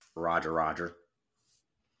Roger, Roger.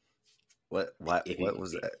 What If what you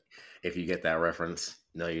was that? if you get that reference,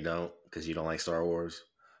 no, you don't, because you don't like Star Wars.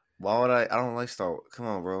 Why would I don't like Star Wars. Come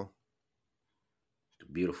on, bro.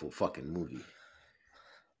 Beautiful fucking movie.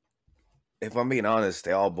 If I'm being honest,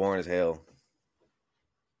 they all boring as hell.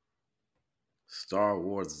 Star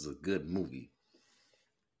Wars is a good movie.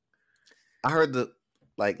 I heard the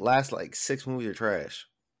last 6 movies are trash.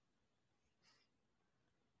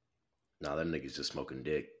 Nah, them niggas just smoking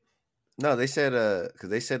dick. No, they said because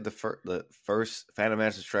they said the first Phantom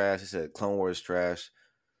Menace is trash. They said Clone Wars is trash.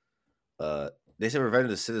 They said Revenge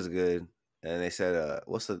of the Sith is good, and they said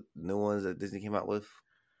what's the new ones that Disney came out with?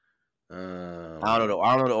 I don't know.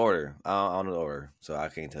 I don't know the order. I don't know the order, so I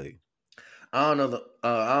can't tell you. I don't know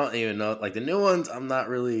I don't even know. Like the new ones, I'm not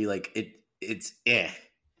really like it. It's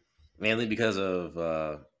mainly because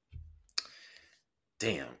of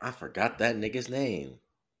damn, I forgot that nigga's name.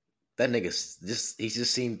 That nigga he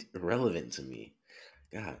just seemed irrelevant to me.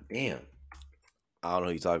 God damn. I don't know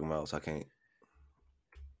who you're talking about, so I can't.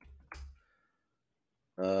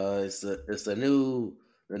 It's the new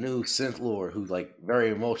synth lord who's like very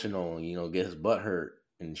emotional and get his butt hurt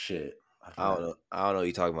and shit. I don't know. I don't know who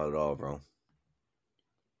you're talking about at all, bro.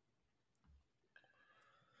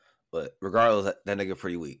 But regardless, that nigga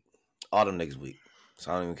pretty weak. All them niggas weak,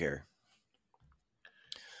 so I don't even care.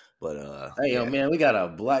 But hey yo man, we got a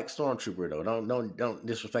black stormtrooper though. Don't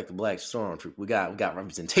disrespect the black stormtrooper. We got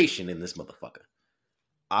representation in this motherfucker.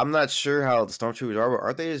 I'm not sure how the stormtroopers are, but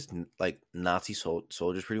aren't they just like Nazi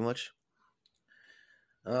soldiers pretty much?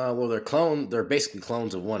 Well, they're basically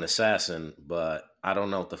clones of one assassin, but I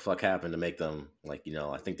don't know what the fuck happened to make them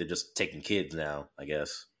I think they're just taking kids now, I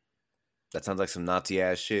guess. That sounds like some Nazi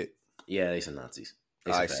ass shit. Yeah, they some Nazis.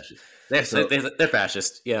 They I some see. fascists. They're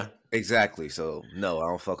fascist. Yeah. Exactly. So no, I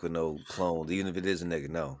don't fuck with no clones, even if it is a nigga.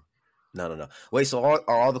 No. Wait, so are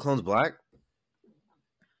all the clones black?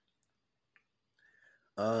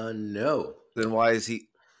 No. Then why is he?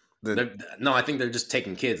 No, I think they're just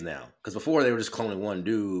taking kids now. Because before they were just cloning one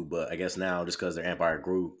dude, but I guess now just because their empire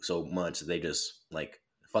grew so much, they just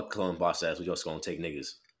fuck clone boss ass. We just gonna take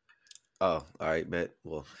niggas. Oh, all right, bet.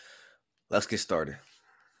 Well, let's get started.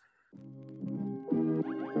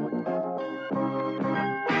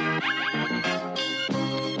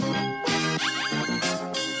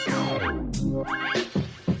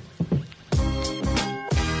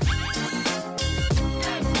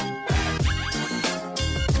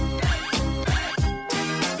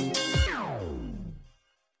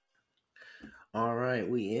 All right,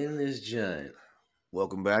 we in this joint.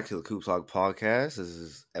 Welcome back to the Coop Talk Podcast. This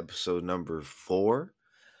is episode number 4.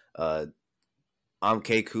 I'm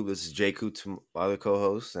K Coop. This is J Coop, my other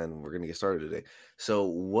co-host, and we're gonna get started today. So,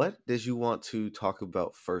 what did you want to talk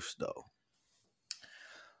about first, though?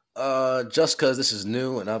 Just because this is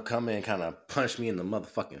new and upcoming and kind of punched me in the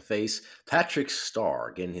motherfucking face, Patrick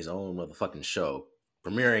Starr getting his own motherfucking show,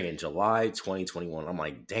 premiering in July 2021. I'm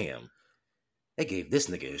like, damn, they gave this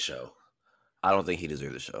nigga a show. I don't think he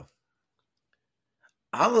deserved the show.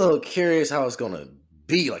 I'm a little curious how it's gonna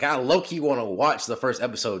be. Like, I low-key want to watch the first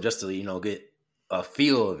episode just to, get a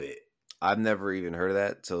feel of it. I've never even heard of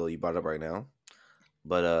that till you brought it up right now.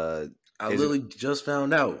 But I literally just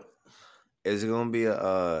found out. Is it gonna be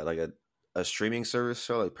a streaming service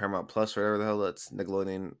show like Paramount Plus or whatever the hell that's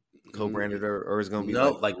Nickelodeon co-branded, or is it gonna be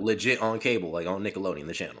like legit on cable, like on Nickelodeon,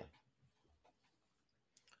 the channel?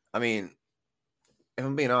 I mean, if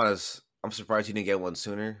I'm being honest, I'm surprised you didn't get one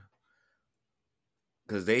sooner.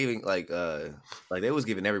 Because they even they was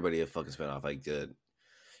giving everybody a fucking spinoff. Like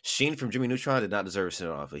Sheen from Jimmy Neutron did not deserve a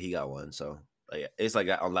spinoff, but he got one. So it's like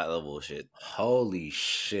on that level of shit. Holy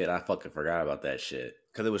shit, I fucking forgot about that shit.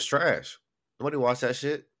 Because it was trash. Nobody watched that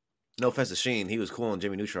shit. No offense to Sheen, he was cool on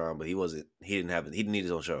Jimmy Neutron, but he wasn't. He didn't need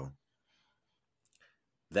his own show.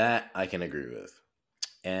 That I can agree with,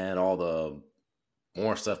 and all the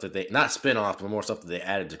more stuff that they not spinoff, but more stuff that they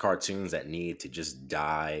added to cartoons that need to just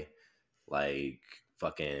die, like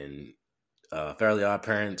fucking Fairly Odd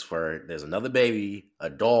Parents, where there's another baby, a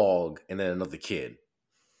dog, and then another kid.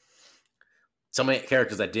 So many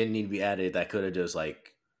characters that didn't need to be added that could have just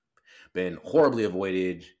been horribly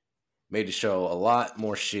avoided, made the show a lot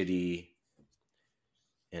more shitty,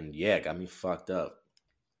 and yeah, got me fucked up.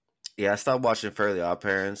 Yeah, I stopped watching Fairly Odd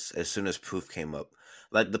Parents as soon as Poof came up.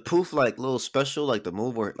 Like the Poof little special, like the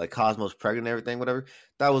move where Cosmo's pregnant and everything, whatever,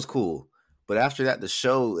 that was cool. But after that, the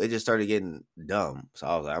show, it just started getting dumb. So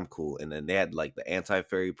I was like, I'm cool. And then they had the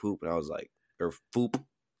anti-fairy poop, and I was like, or foop,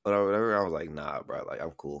 whatever. I was like, nah, bro,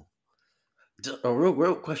 I'm cool. Just a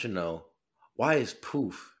real question though, why is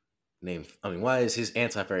Poof named? I mean, why is his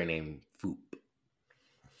anti-fairy named Foop?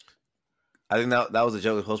 I think that was a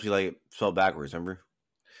joke. It was supposed to be like spelled backwards. Remember?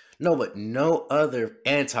 No, but no other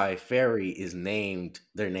anti-fairy is named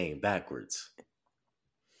their name backwards.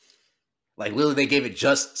 Like literally, they gave it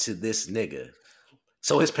just to this nigga.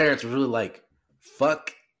 So his parents were really like,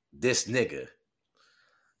 "Fuck this nigga."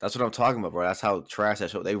 That's what I'm talking about, bro. That's how trash that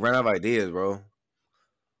show. They ran out of ideas, bro.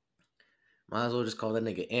 Might as well just call that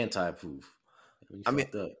nigga anti-poof. You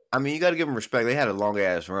fucked up. I mean, you got to give them respect. They had a long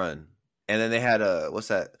ass run, and then they had what's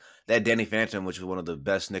that? That Danny Phantom, which was one of the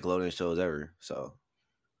best Nickelodeon shows ever. So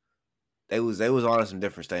they was on some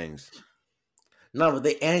different things. No, but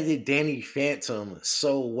they ended Danny Phantom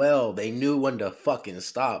so well. They knew when to fucking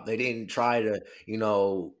stop. They didn't try to,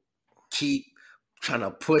 keep trying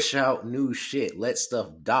to push out new shit. Let stuff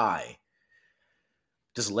die.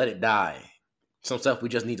 Just let it die. Some stuff we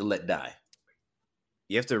just need to let die.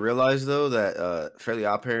 You have to realize though that Fairly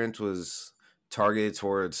Odd Parents was targeted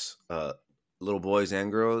towards little boys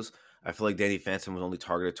and girls. I feel like Danny Phantom was only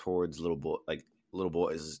targeted towards little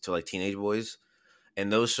boys to like teenage boys.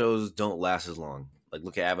 And those shows don't last as long. Like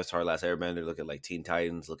look at Avatar: Last Airbender. Look at like Teen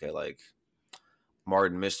Titans. Look at like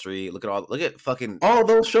Martin Mystery. Look at fucking all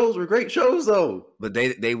those shows were great shows though. But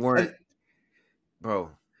they weren't, bro.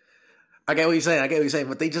 I get what you're saying.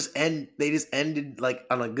 But they just ended like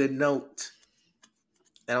on a good note.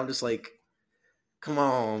 And I'm just like, come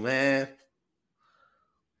on, man.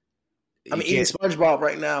 I mean, even SpongeBob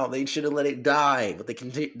right now, they should have let it die, but they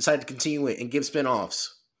decided to continue it and give spinoffs.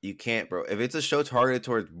 You can't, bro. If it's a show targeted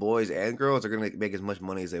towards boys and girls, they're gonna make as much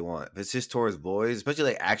money as they want. If it's just towards boys, especially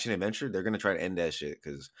like action adventure, they're gonna try to end that shit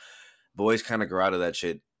because boys kind of grow out of that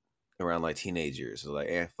shit around like teenage years. So like,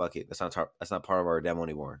 fuck it. That's not part of our demo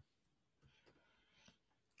anymore.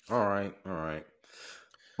 All right.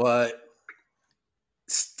 But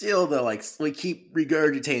still, though, like we keep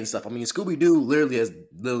regurgitating stuff. I mean, Scooby Doo has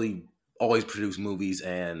always produced movies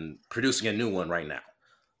and producing a new one right now.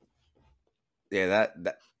 Yeah,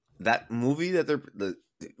 that movie that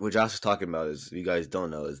what Josh is talking about is, if you guys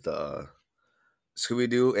don't know, is the Scooby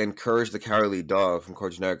Doo and Courage the Cowardly Dog from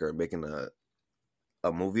Cartoon Network making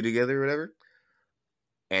a movie together or whatever.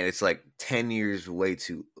 And it's like 10 years way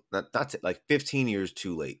too, like 15 years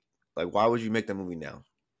too late. Like, why would you make that movie now?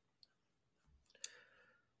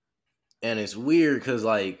 And it's weird because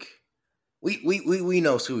like we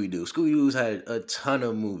know Scooby Doo. Scooby Doo's had a ton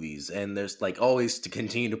of movies, and there's like always to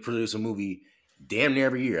continue to produce a movie damn near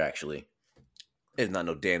every year. Actually, it's not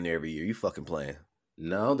no damn near every year. You fucking playing?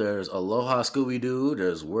 No, there's Aloha Scooby Doo.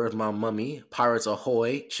 There's Where's My Mummy? Pirates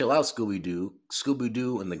Ahoy! Chill Out Scooby Doo! Scooby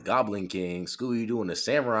Doo and the Goblin King! Scooby Doo and the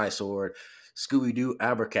Samurai Sword! Scooby Doo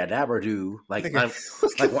Abracadabra Doo!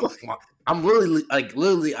 I'm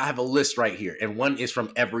literally I have a list right here, and one is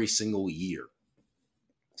from every single year.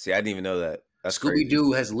 See, I didn't even know that. Scooby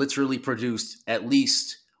Doo has literally produced at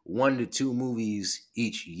least 1 to 2 movies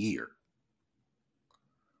each year.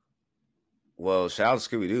 Well, shout out to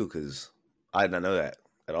Scooby Doo because I did not know that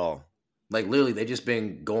at all. Like literally, they just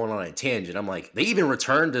been going on a tangent. I'm like, they even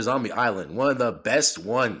returned to Zombie Island, one of the best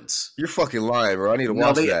ones. You're fucking lying, bro. I need to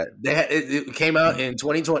watch that. It came out in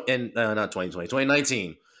 2020, not 2020,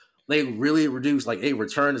 2019. They really reduced, like they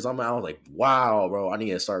returned to Zombie Island. Like, wow, bro, I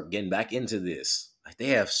need to start getting back into this. Like they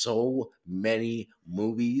have so many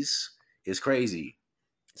movies, it's crazy.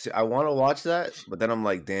 See, I want to watch that, but then I'm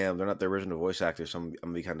like, damn, they're not the original voice actors, so I'm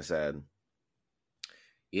gonna be kind of sad.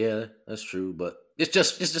 Yeah, that's true, but it's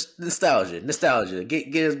just nostalgia.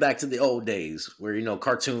 Get us back to the old days where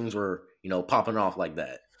cartoons were popping off like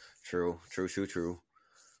that. True.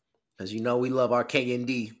 Because we love our K and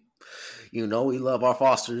D. We love our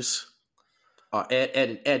Fosters, our Ed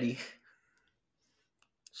and Eddie.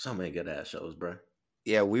 So many good ass shows, bro.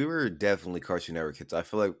 Yeah, we were definitely Cartoon Network kids. I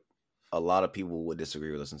feel like a lot of people would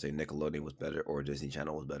disagree with us and say Nickelodeon was better or Disney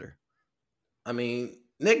Channel was better. I mean,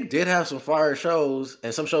 Nick did have some fire shows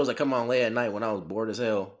and some shows that come on late at night when I was bored as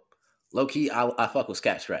hell. Low key, I fuck with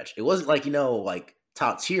Scat Scratch. It wasn't like like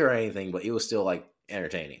top tier or anything, but it was still like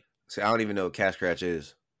entertaining. See, I don't even know what Cat Scratch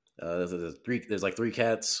is. There's like 3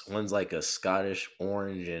 cats. One's like a Scottish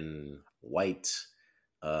orange and white.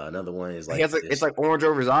 Another one is like it's like orange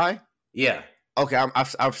over his eye. Yeah. Okay,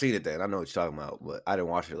 I've seen it then. I know what you're talking about, but I didn't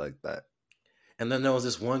watch it like that. And then there was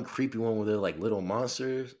this one creepy one where they're like little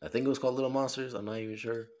monsters. I think it was called Little Monsters. I'm not even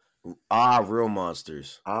sure. Real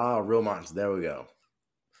Monsters. Real Monsters. There we go.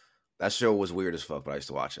 That show was weird as fuck, but I used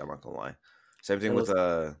to watch it. I'm not gonna lie. Same thing with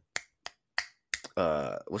what's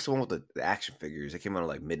the one with the action figures? It came out at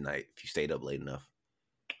like midnight if you stayed up late enough.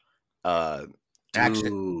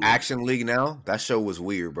 Action League Now. That show was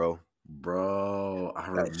weird, bro. Bro,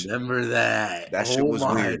 I That shit, remember that. that shit Oh was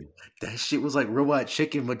my, weird. that shit was like Robot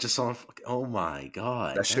Chicken, but just on. Oh my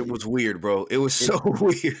god, That shit was weird, bro. It was it, so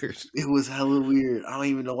weird. it was hella weird. I don't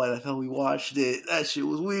even know why the hell we watched it. That shit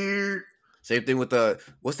was weird. Same thing with the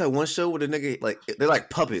what's that one show where the nigga like they're like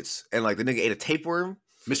puppets and like the nigga ate a tapeworm.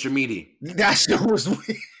 Mr. Meaty. That shit was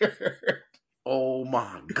weird. Oh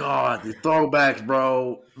my god, the throwbacks,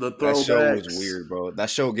 bro. The That show was throwbacks. weird, bro.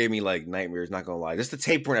 That show gave me like nightmares. Not gonna lie, just the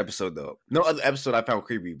tapeworm episode though. No other episode I found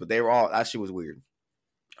creepy, but they were all that shit was weird.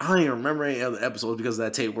 I don't even remember any other episodes because of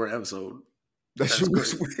that tapeworm episode. That That's shit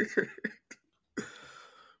was crazy. weird.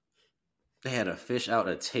 They had to fish out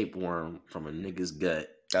a tapeworm from a nigga's gut.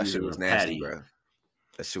 That shit using was a nasty, patty. bro.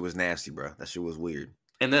 That shit was nasty, bro. That shit was weird.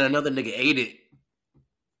 And then another nigga ate it.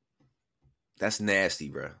 That's nasty,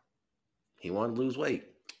 bro. He wanted to lose weight.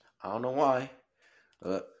 I don't know why.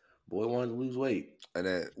 But boy wanted to lose weight. And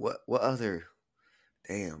then what other?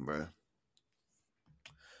 Damn, bro.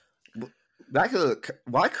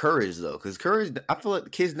 Why courage though? Because courage, I feel like the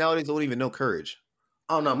kids nowadays don't even know courage.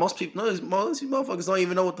 I don't know. Most people, most of these motherfuckers don't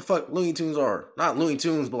even know what the fuck Looney Tunes are. Not Looney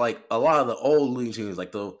Tunes, but like a lot of the old Looney Tunes,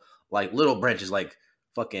 like the little branches, like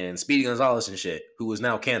fucking Speedy Gonzalez and shit, who was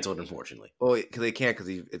now canceled, unfortunately. Oh, because they can't because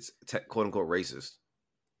it's quote unquote racist.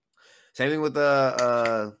 Same thing with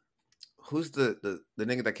who's the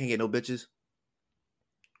nigga that can't get no bitches?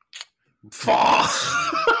 Fuck.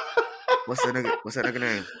 What's that nigga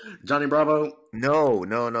name? Johnny Bravo.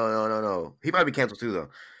 No. He might be canceled too though.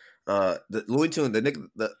 The Looney Tune, the nigga,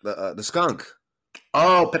 the skunk.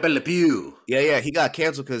 Oh, Pepe Le Pew. Yeah, he got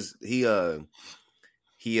canceled because he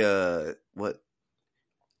what?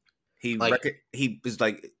 He was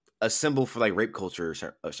like a symbol for like rape culture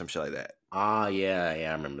or some shit like that. Ah, yeah,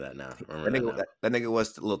 I remember that now. That nigga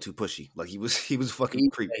was a little too pushy. Like he was fucking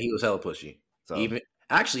creepy. He was hella pushy. So Even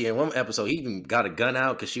actually in one episode, he even got a gun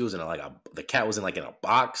out because she was in the cat was in a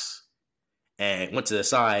box and went to the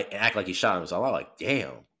side and acted like he shot him. So I was like,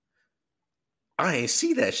 damn, I ain't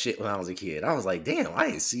see that shit when I was a kid. I was like, damn, I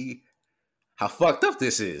ain't see how fucked up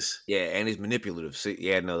this is. yeah, and he's manipulative. So,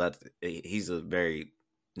 yeah, no, he's a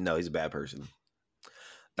bad person.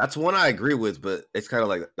 That's one I agree with, but it's kind of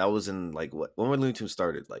like that was in like when Looney Tunes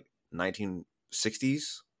started, like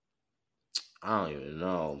 1960s. I don't even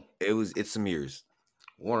know. It's some years.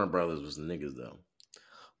 Warner Brothers was the niggas though.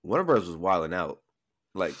 Warner Brothers was wilding out,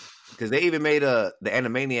 like because they even made the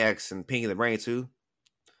Animaniacs and Pinky and the Brain too.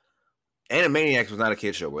 Animaniacs was not a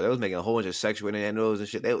kid show, bro. They was making a whole bunch of sexual innuendos and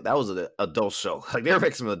shit. That was an adult show. Like they were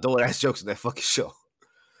making some adult ass jokes in that fucking show.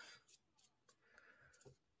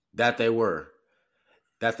 That they were.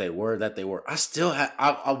 I still have.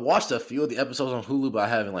 I watched a few of the episodes on Hulu, but I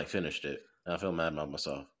haven't finished it. And I feel mad about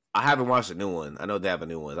myself. I haven't watched the new one. I know they have a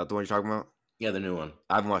new one. Is that the one you're talking about? Yeah, the new one.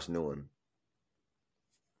 I haven't watched the new one.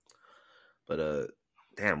 But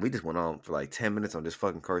damn, we just went on for like 10 minutes on just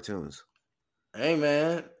fucking cartoons. Hey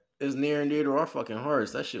man, it's near and dear to our fucking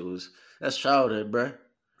hearts. That's childhood, bruh.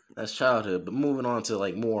 That's childhood. But moving on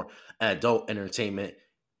to more adult entertainment.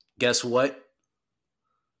 Guess what?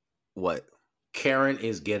 What? Karen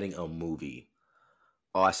is getting a movie.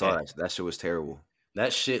 Oh, I saw that. That shit was terrible.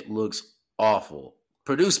 That shit looks awful.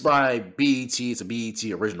 Produced by BET. It's a BET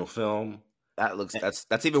original film.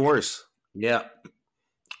 That's even worse. Yeah.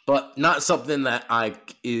 But not something that I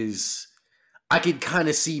could kind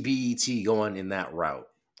of see BET going in that route.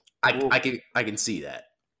 I can see that.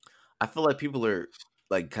 I feel like people are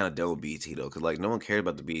kind of done with BET though, because no one cared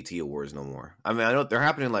about the BET Awards no more. I mean, I know they're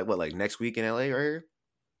happening next week in LA right here,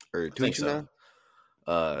 or 2 weeks now.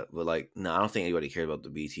 But I don't think anybody cared about the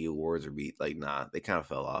BET Awards or nah, they kind of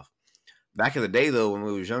fell off. Back in the day though, when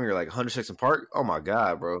we was younger, 106 & Park, oh my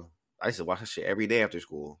god, bro, I used to watch that shit every day after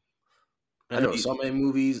school. I know so many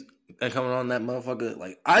movies and coming on that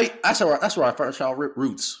motherfucker. That's where I first saw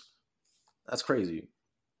Roots. That's crazy.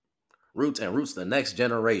 Roots the next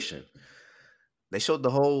generation. They showed the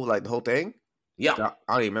whole thing. Yeah, I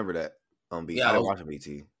don't even remember that on BT. Yeah, I didn't watch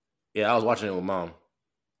BT. Yeah, I was watching it with mom.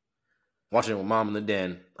 Watching it with mom in the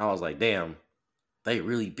den. I was like, damn, they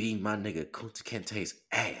really beat my nigga Kunta Kinte's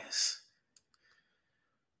ass.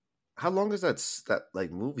 How long is that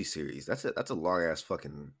movie series? That's a long ass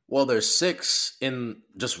fucking. Well, there's 6 in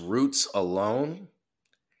just Roots alone,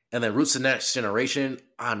 and then Roots the Next Generation.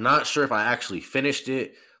 I'm not sure if I actually finished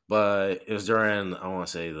it, but it was during I want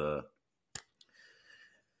to say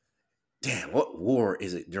what war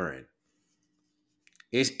is it during?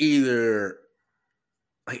 It's either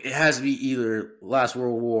it has to be either Last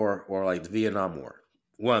World War or the Vietnam War.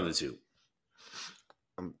 One of the two.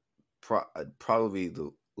 Probably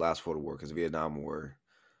the Last World War, because the Vietnam War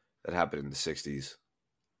that happened in the 60s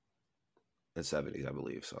and 70s, I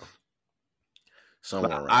believe. So somewhere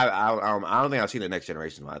But around. I don't think I've seen the Next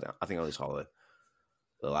Generation one. I think I only saw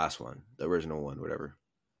the last one, the original one, whatever.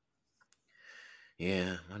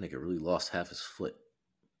 Yeah, my nigga really lost half his foot.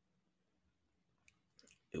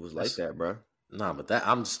 It was like That's that, bro. nah, but that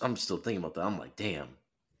I'm still thinking about that. I'm like, damn.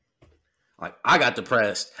 Like I got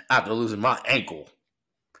depressed after losing my ankle.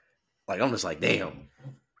 Like I'm just like, damn,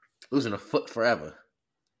 losing a foot forever.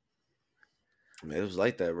 I mean, it was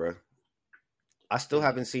like that, bro. I still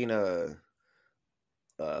haven't seen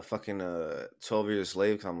fucking 12 Years a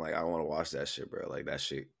Slave because I'm like, I don't want to watch that shit, bro. Like that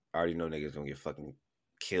shit. I already know niggas gonna get fucking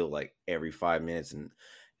killed like every 5 minutes and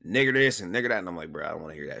nigger this and nigger that. And I'm like, bro, I don't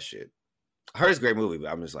want to hear that shit. I heard it's a great movie,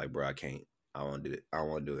 but I'm just like, bro, I can't. I don't want to do it. I don't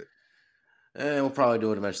want to do it. And we'll probably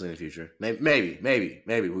do it eventually in the future. Maybe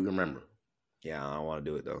we remember. Yeah, I don't want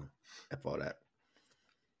to do it though. F all that.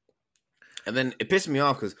 And then it pissed me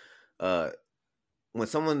off because when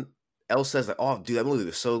someone else says like, "Oh, dude, that movie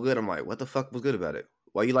was so good," I'm like, "What the fuck was good about it?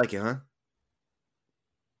 Why you like it, huh?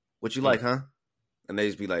 What you like, huh?" And they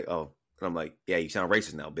just be like, "Oh," and I'm like, "Yeah, you sound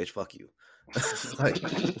racist now, bitch. Fuck you." Like,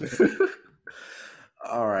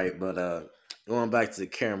 All right, but going back to the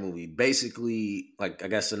Karen movie, basically, like I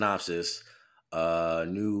guess synopsis,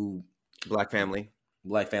 new black family.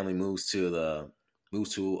 black family moves to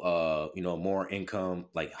more income,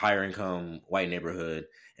 like higher income white neighborhood,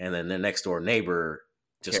 and then the next door neighbor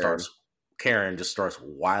Karen. Karen just starts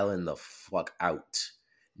wilding the fuck out.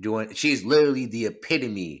 She's literally the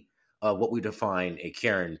epitome of what we define a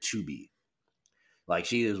Karen to be. Like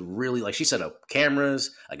she is really like she set up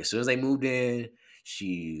cameras. Like as soon as they moved in,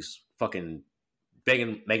 she's fucking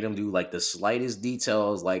making them do like the slightest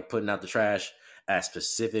details, like putting out the trash at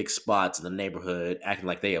specific spots in the neighborhood, acting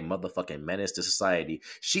like they a motherfucking menace to society.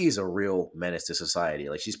 She's a real menace to society.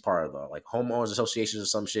 Like she's part of the like homeowners associations or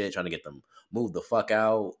some shit, trying to get them moved the fuck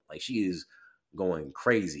out. Like she is going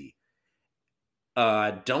crazy.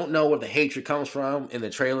 I don't know where the hatred comes from in the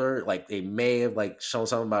trailer. Like they may have like shown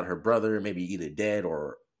something about her brother, maybe either dead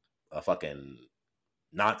or a fucking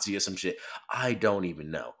Nazi or some shit. I don't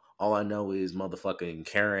even know. All I know is motherfucking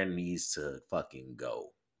Karen needs to fucking go.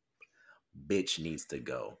 Bitch needs to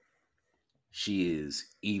go. She is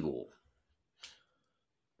evil.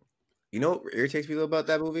 You know what irritates me though about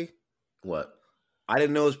that movie? What? I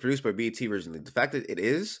didn't know it was produced by BET originally. The fact that it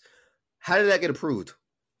is, how did that get approved?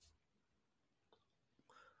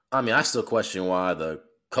 I mean, I still question why the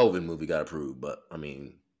COVID movie got approved, but I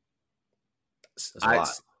mean, that's a I lot.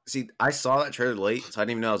 see. I saw that trailer late, so I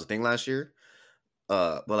didn't even know it was a thing last year.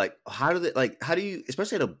 But like, how do you,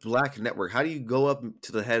 especially at a black network, how do you go up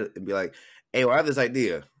to the head and be like, "Hey, well, I have this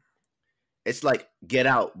idea." It's like Get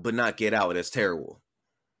Out, but not Get Out, and it's terrible.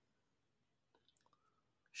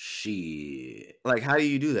 Shit. Like, how do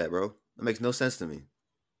you do that, bro? That makes no sense to me.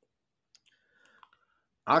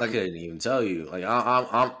 I Like, couldn't even tell you. Like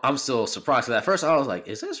I'm still surprised. At first, I was like,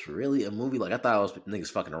 "Is this really a movie?" Like I thought it was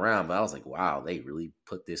niggas fucking around, but I was like, "Wow, they really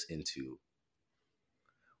put this into."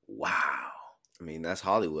 Wow. I mean, that's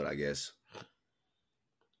Hollywood, I guess.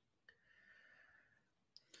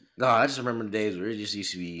 No, I just remember the days where it just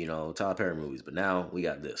used to be, Tyler Perry movies, but now we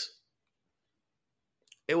got this.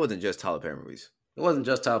 It wasn't just Tyler Perry movies. It wasn't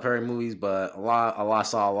just Tyler Perry movies, but I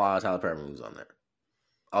saw a lot of Tyler Perry movies on there.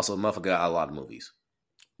 Also, motherfucker got a lot of movies.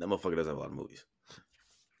 That motherfucker does have a lot of movies.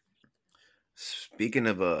 Speaking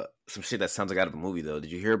of some shit that sounds like out of a movie, though,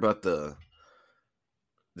 did you hear about the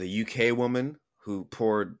UK woman who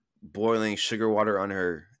poured boiling sugar water on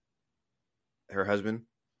her husband?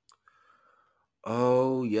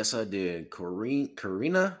 Oh, yes, I did.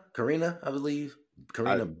 Karina, I believe. I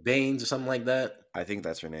Karina Baines or something like that. I think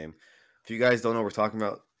that's her name. If you guys don't know what we're talking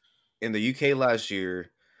about, in the UK last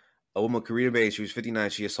year, a woman, Karina Baines, she was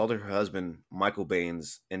 59. She assaulted her husband, Michael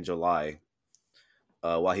Baines, in July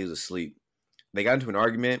while he was asleep. They got into an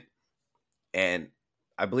argument, and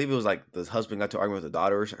I believe it was like the husband got to argue with her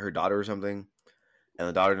daughter or something, and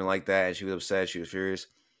the daughter didn't like that, and she was upset. She was furious.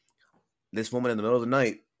 This woman in the middle of the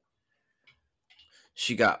night,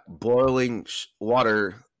 she got boiling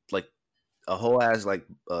water, like a whole ass like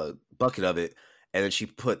bucket of it, and then she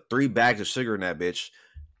put 3 bags of sugar in that bitch.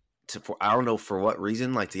 For I don't know for what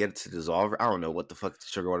reason, like to get it to dissolve. I don't know what the fuck the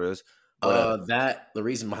sugar water is. But The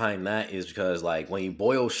reason behind that is because like when you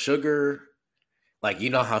boil sugar, like you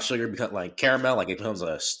know how sugar becomes like caramel, like it becomes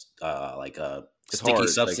a it's sticky hard,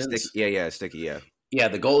 substance. like sticky. Yeah, sticky. Yeah. Yeah,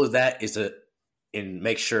 the goal of that is to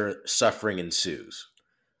make sure suffering ensues.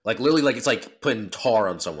 Like literally, like it's like putting tar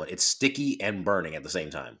on someone. It's sticky and burning at the same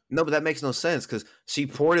time. No, but that makes no sense because she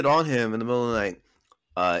poured it on him in the middle of the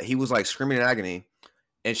night. He was like screaming in agony,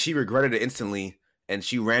 and she regretted it instantly. And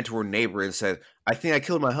she ran to her neighbor and said, "I think I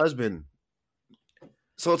killed my husband."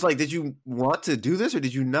 So it's like, did you want to do this or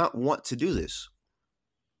did you not want to do this?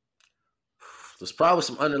 There's probably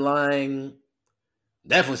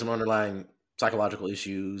definitely some underlying psychological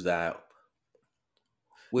issues that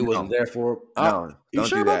we wasn't there for. No, you don't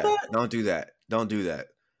sure do about that. that? Don't do that. Don't do that.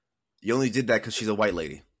 You only did that because she's a white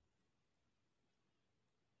lady.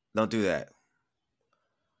 Don't do that.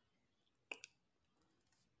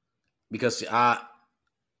 Because I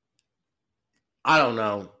don't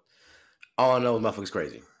know. All I know is motherfucker's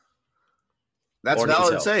crazy. That's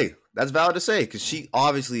valid to say. That's valid to say because she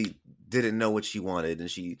obviously didn't know what she wanted, and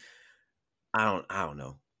I don't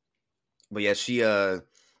know. But yeah, she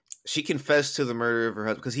confessed to the murder of her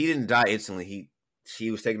husband because he didn't die instantly. She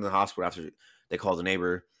was taken to the hospital after they called a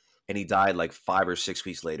neighbor, and he died like 5 or 6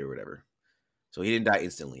 weeks later or whatever. So he didn't die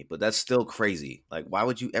instantly, but that's still crazy. Like, why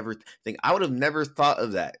would you ever think? I would have never thought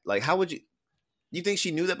of that. Like, how would you? You think she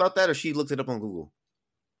knew about that, or she looked it up on Google?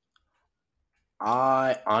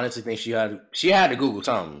 I honestly think she had to Google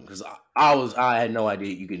something because I had no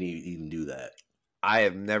idea you could even do that. I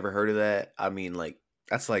have never heard of that. I mean, like,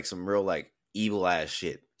 that's like some real like evil ass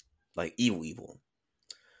shit, like evil.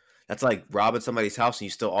 That's like robbing somebody's house and you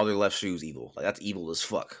steal all their left shoes. Evil, like that's evil as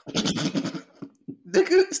fuck. They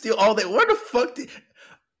could steal all that. Where the fuck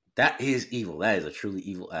that is evil. That is a truly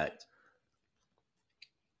evil act.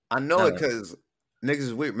 I know it because niggas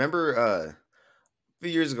is weird. Remember a few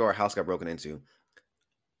years ago our house got broken into,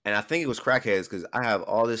 and I think it was crackheads because I have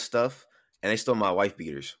all this stuff and they stole my wife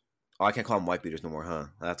beaters. Oh, I can't call them wife beaters no more, huh?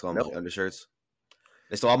 I have to call them undershirts.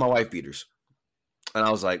 They stole all my wife beaters. And I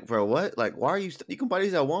was like, bro, what? Like, why are you can buy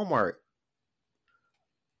these at Walmart.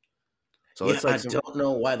 So yeah, it's like I don't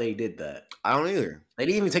know why they did that. I don't either. They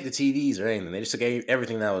didn't even take the TVs or anything. They just took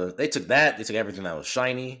everything that was. They took everything that was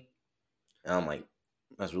shiny. And I'm like,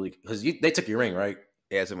 that's really because they took your ring, right?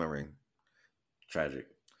 Yeah, I took my ring. Tragic.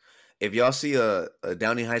 If y'all see a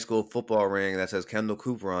Downey High School football ring that says Kendall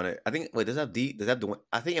Cooper on it, I think. Wait, does that have D? Does that have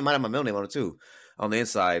I think it might have my middle name on it too. On the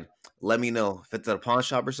inside, let me know if it's at a pawn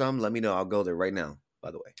shop or something. Let me know. I'll go there right now.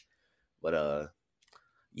 By the way, but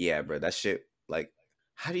yeah, bro, that shit. Like,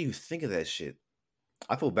 how do you think of that shit?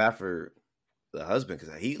 I feel bad for the husband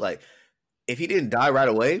because he like, if he didn't die right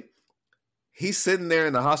away, he's sitting there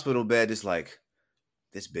in the hospital bed, just like,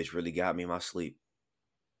 this bitch really got me in my sleep.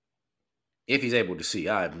 If he's able to see,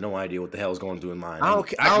 I have no idea what the hell is going through in mind. I don't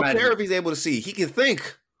care if he's able to see. He can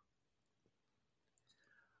think.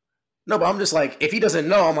 No, but I'm just like, if he doesn't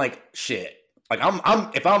know, I'm like, shit. Like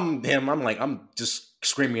if I'm him, I'm like, I'm just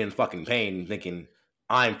screaming in fucking pain, thinking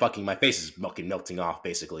my face is fucking melting off,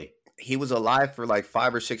 basically. He was alive for like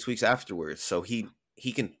 5 or 6 weeks afterwards, so he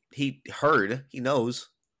knows.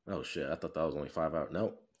 Oh shit! I thought that was only 5 hours.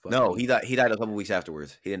 No, he died a couple weeks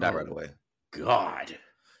afterwards. He didn't die right away. God.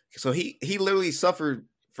 So he literally suffered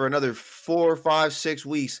for another 4, 5, 6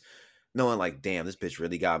 weeks, knowing like, damn, this bitch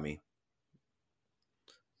really got me.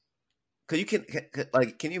 Cause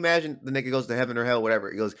can you imagine the nigga goes to heaven or hell, whatever?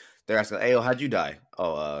 He goes, they're asking, hey, how'd you die?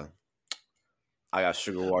 Oh, I got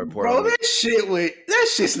sugar water poured on me. That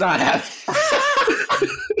shit's not happening.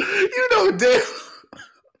 You know, damn.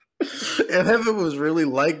 If heaven was really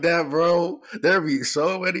like that, bro, there'd be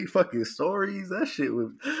so many fucking stories. That shit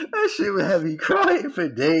would have me crying for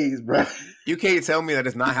days, bro. You can't tell me that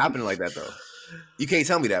it's not happening like that, though. You can't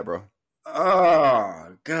tell me that, bro.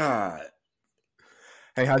 Oh God.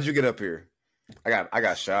 Hey, how'd you get up here? I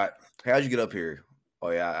got shot. Hey, how'd you get up here? Oh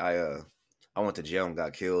yeah, I went to jail and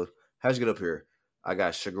got killed. How'd you get up here? I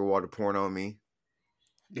got sugar water pouring on me.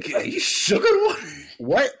 You sugar water?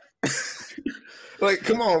 What? Like,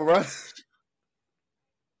 come on, bro.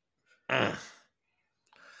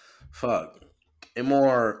 Fuck. In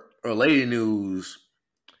more related news,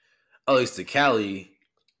 at least to Cali,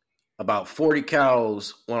 about 40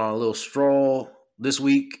 cows went on a little stroll this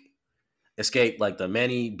week. Escaped like the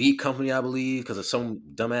Manny Beef Company, I believe, because of some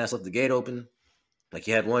dumbass left the gate open. Like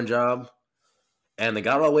he had one job. And they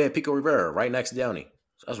got all the way at Pico Rivera, right next to Downey.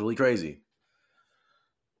 So that's really crazy.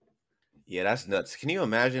 Yeah, that's nuts. Can you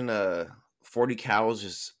imagine 40 cows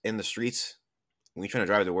just in the streets when you're trying to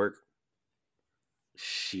drive to work?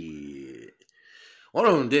 Shit. One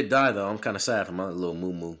of them did die, though. I'm kind of sad for my little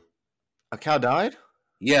moo-moo. A cow died?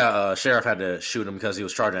 Yeah, sheriff had to shoot him because he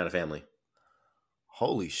was charging at a family.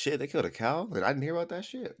 Holy shit, they killed a cow? I didn't hear about that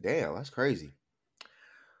shit. Damn, that's crazy.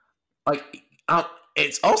 Like,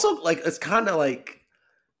 it's also, like, it's kind of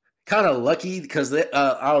lucky because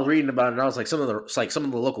I was reading about it and I was like, some of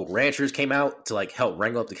the local ranchers came out to, like, help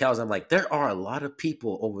wrangle up the cows. I'm like, there are a lot of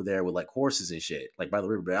people over there with, like, horses and shit, like, by the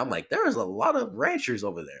riverbed. I'm like, there is a lot of ranchers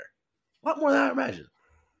over there. A lot more than I imagined.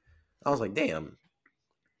 I was like, damn,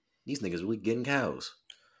 these niggas really getting cows.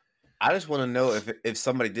 I just want to know if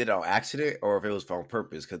somebody did it on accident or if it was on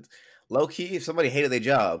purpose. Because low key, if somebody hated their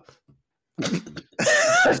job,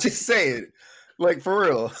 I'm just saying, like for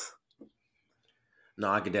real. No,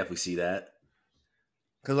 I could definitely see that.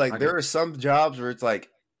 Because like there are some jobs where it's like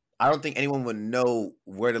I don't think anyone would know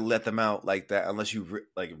where to let them out like that unless you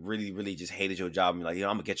like really, really just hated your job and you're like,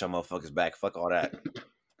 I'm gonna get your motherfuckers back. Fuck all that.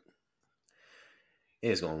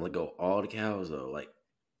 It's gonna let go all the cows though. Like,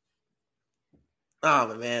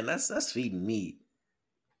 oh man, that's feeding meat.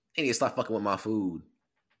 They need to stop fucking with my food.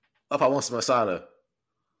 What if I want some asada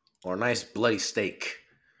or a nice bloody steak?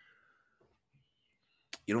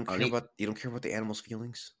 You don't care about the animal's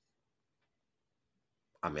feelings.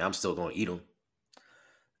 I mean, I'm still gonna eat them.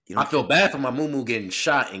 I feel bad for my moo getting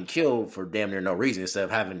shot and killed for damn near no reason instead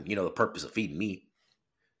of having, the purpose of feeding me.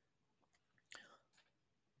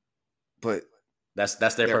 But that's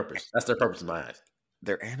their purpose. That's their purpose in my eyes.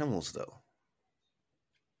 They're animals, though.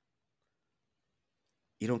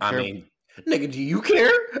 You don't care. I mean, nigga, do you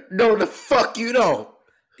care? No, the fuck you don't.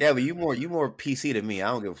 Yeah, but you more PC than me.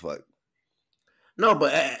 I don't give a fuck. No,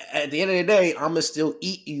 but at the end of the day, I'm gonna still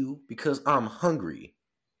eat you because I'm hungry.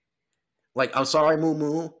 Like, I'm sorry,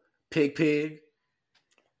 moo, pig.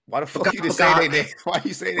 Why the fuck you just say they name? Why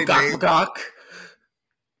you say they name?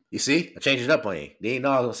 You see? I changed it up on you. They ain't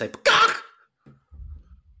know I was gonna say peacock.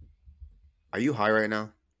 Are you high right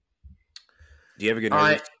now? Do you ever get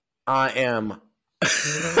nervous? I am.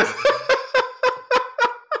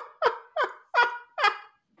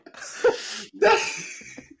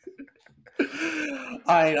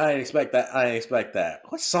 I didn't expect that. I didn't expect that.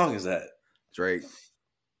 What song is that? Drake.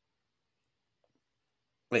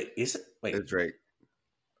 Wait, is it? Wait, it's Drake.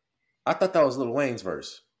 I thought that was Lil Wayne's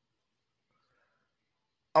verse.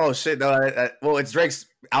 Oh shit! No, well, it's Drake's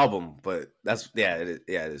album, but that's it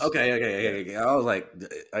is. Okay. I was like,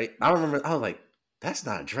 I remember. I was like, that's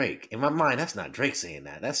not Drake. In my mind, that's not Drake saying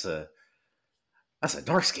that. That's a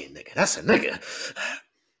dark skinned nigga. That's a nigga.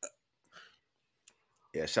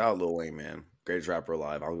 Yeah, shout out Lil Wayne, man. Greatest rapper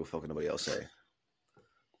alive. I don't give a fuck what nobody else say.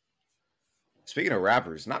 Speaking of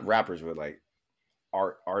rappers, not rappers, but like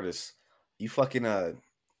artists, you fucking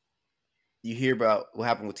you hear about what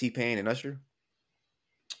happened with T-Pain and Usher?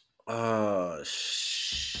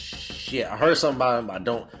 Shit. I heard something about him. I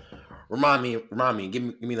don't. Remind me.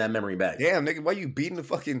 Give me that memory back. Damn, nigga, why you beating the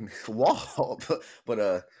fucking wall?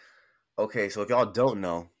 but okay. So if y'all don't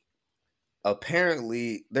know,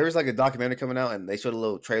 apparently there was like a documentary coming out, and they showed a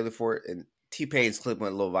little trailer for it, and T-Pain's clip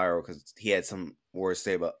went a little viral because he had some words to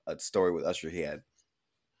say about a story with Usher he had.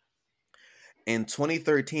 In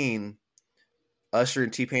 2013, Usher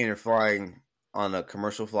and T-Pain are flying on a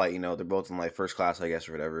commercial flight. They're both in like first class, I guess,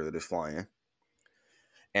 or whatever. They're just flying.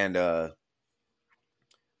 And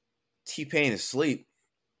T-Pain is asleep.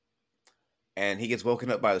 And he gets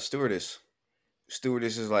woken up by the stewardess.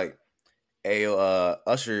 Stewardess is like, hey,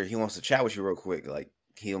 Usher, he wants to chat with you real quick. Like,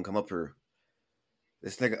 he don't come up here.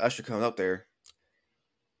 This nigga Usher comes up there.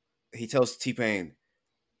 He tells T-Pain,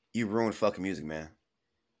 you ruined fucking music, man.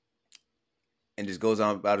 And just goes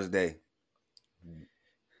on about his day.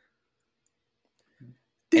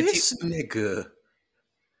 This nigga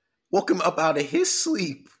woke him up out of his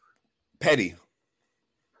sleep. Petty,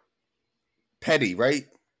 right?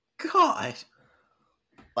 God.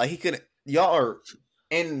 Like, he couldn't. Y'all are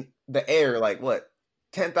in the air, like, what?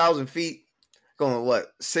 10,000 feet? Going, what?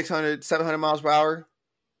 600, 700 miles per hour?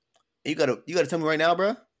 You gotta tell me right now,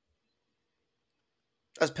 bro?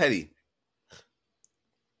 That's petty.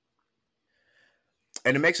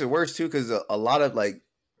 And it makes it worse, too, because a lot of, like,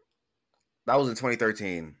 that was in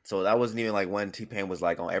 2013. So that wasn't even, like, when T-Pain was,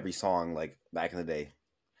 like, on every song, like, back in the day.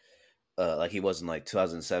 Like, he was in, like,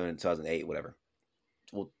 2007, 2008, whatever.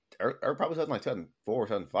 Well, or probably something like 2004 or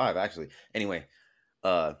 2005, actually. Anyway,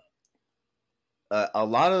 a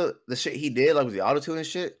lot of the shit he did, like, with the autotune and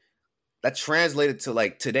shit, that translated to,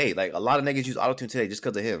 like, today. Like, a lot of niggas use autotune today just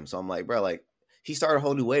because of him. So I'm like, bro, like, he started a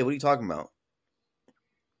whole new way. What are you talking about?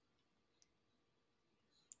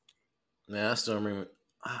 Man, I still remember.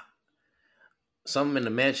 Something in the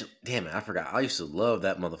Mansion. Damn it, I forgot. I used to love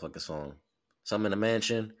that motherfucking song. Something in the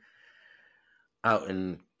Mansion. Out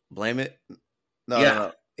in Blame It? No.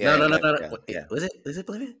 No. Yeah. Was it? Is it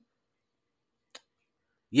Blame It?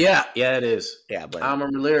 Yeah, it is. Yeah, Blame It. I don't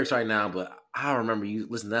remember lyrics right now, but I remember you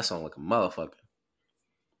listening to that song like a motherfucker.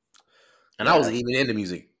 And I wasn't even into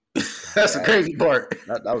music. That's the crazy part.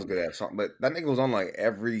 That was a good ass song. But that nigga was on like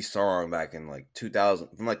every song back in like 2000.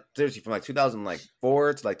 From like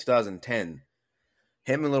 2004 to like 2010.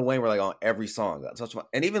 Him and Lil Wayne were like on every song.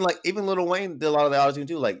 And even Lil Wayne did a lot of the autotune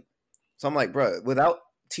too. Like, so I'm like, bro, without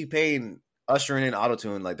T-Pain ushering in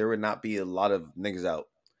autotune, like there would not be a lot of niggas out.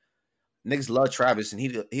 Niggas love Travis, and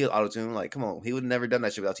he auto tune. Like, come on, he would have never done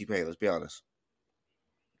that shit without T-Pain. Let's be honest.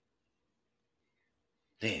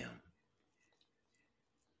 Damn.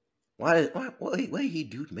 Why did he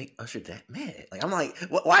do to make Usher that mad? Like, I'm like,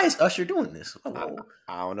 why is Usher doing this? I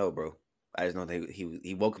don't know, bro. I just know that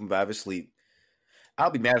he woke him out of his sleep. I'll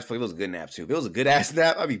be mad as fuck if it was a good nap too. If it was a good ass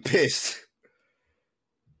nap, I'd be pissed.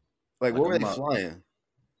 Like, where were they flying?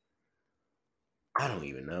 I don't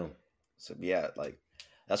even know. So yeah, like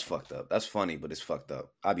that's fucked up. That's funny, but it's fucked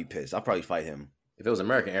up. I'd be pissed. I'll probably fight him. If it was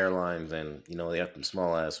American Airlines and they have them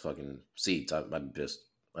small ass fucking seats, I'd be pissed.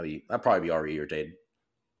 I'd probably be already irritated.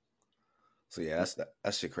 So yeah,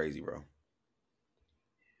 that's shit crazy, bro.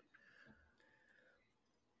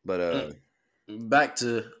 But back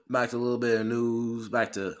to a little bit of news.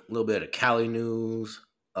 Back to a little bit of Cali news.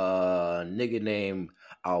 Nigga named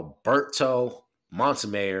Alberto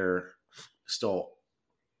Montemayor stole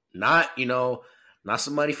not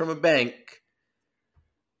some money from a bank,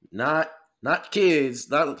 not kids,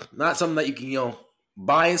 not something that you can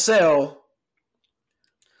buy and sell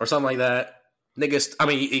or something like that. Niggas, I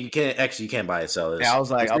mean, you can't buy and sell this. Yeah, I was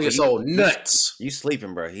like, nigga sold nuts. You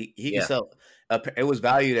sleeping, bro? He can sell. It was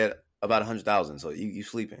valued at about 100,000. So you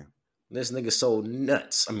sleeping? This nigga sold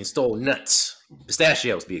nuts. I mean, stole nuts.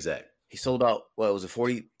 Pistachios, to be exact. He sold out. What was it?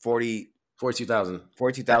 42,000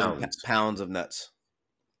 pounds of nuts.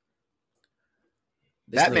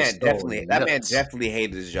 That man definitely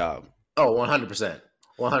hated his job. Oh, 100%.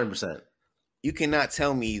 100%. You cannot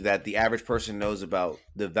tell me that the average person knows about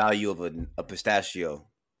the value of a pistachio.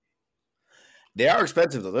 They are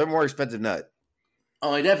expensive, though. They're more expensive nut.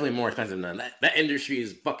 Oh, they're definitely more expensive nut. That industry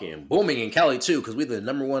is fucking booming in Cali, too, because we're the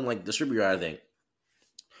number one distributor, I think.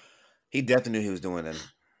 He definitely knew he was doing it.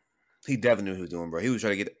 He definitely knew he was doing, bro. He was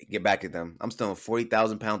trying to get back at them. I'm stealing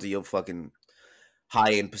 40,000 pounds of your fucking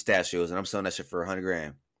high-end pistachios, and I'm selling that shit for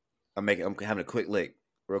 $100,000. I'm having a quick lick,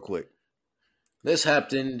 real quick. This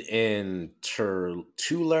happened in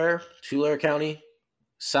Tulare County,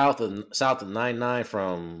 south of 99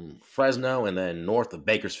 from Fresno, and then north of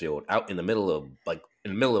Bakersfield, out in the middle of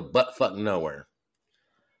butt fucking nowhere.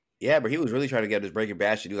 Yeah, but he was really trying to get this Breaking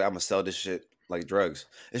Bad shit. I'm gonna sell this shit like drugs,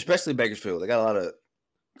 especially Bakersfield. They got a lot of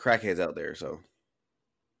crackheads out there, so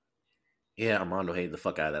yeah, Armando hated the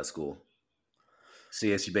fuck out of that school.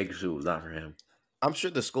 CSU Bakersfield was not for him. I'm sure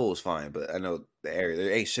the school was fine, but I know the area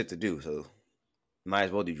there ain't shit to do, so might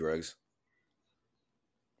as well do drugs.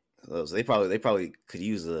 So they probably could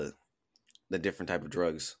use the different type of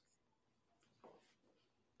drugs.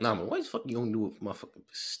 Nah, but what the fuck you gonna do with motherfucking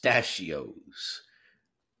pistachios?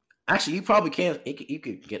 Actually, you probably can. You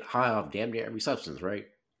could get high off damn near every substance, right?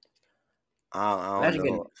 I don't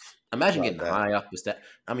know. Imagine getting high off pistachio.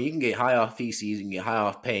 I mean, you can get high off feces. You can get high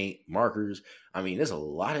off paint, markers. I mean, there's a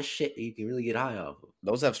lot of shit that you can really get high off of.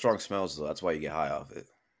 Those have strong smells, though. That's why you get high off it.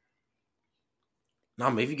 No, I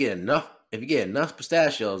mean, if you get enough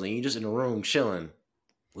pistachios and you're just in a room chilling,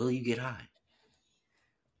 will you get high?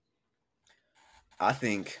 I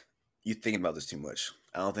think you're thinking about this too much.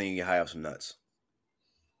 I don't think you get high off some nuts.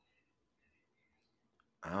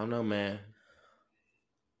 I don't know, man.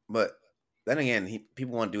 But then again,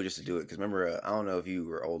 people want to do it just to do it. Because remember, I don't know if you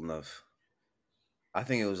were old enough. I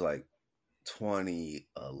think it was like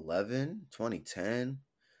 2011, 2010.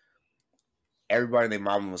 Everybody and their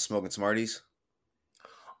mom was smoking Smarties.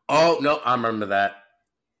 Oh, no, I remember that.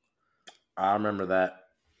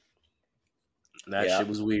 That shit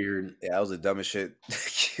was weird. Yeah, that was the dumbest shit.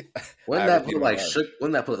 Wouldn't that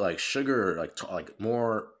put like sugar or like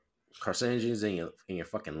more carcinogens in your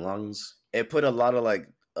fucking lungs? It put a lot of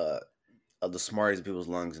of the Smarties in people's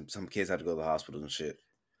lungs, and some kids had to go to the hospital and shit.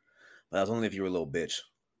 But that was only if you were a little bitch,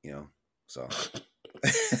 so.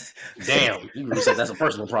 Damn, you really said that's a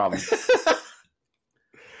personal problem.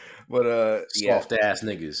 But soft ass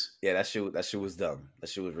niggas. Yeah, that shit was dumb. That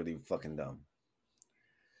shit was really fucking dumb.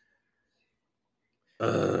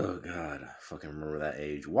 Oh god, I fucking remember that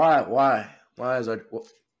age. Why is our?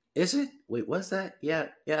 Is it? Wait, what's that? Yeah,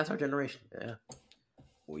 that's our generation. Yeah.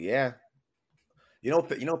 Well, yeah. You know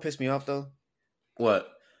what pissed me off though? What?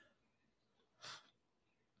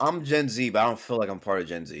 I'm Gen Z, but I don't feel like I'm part of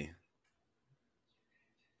Gen Z.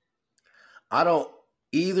 I don't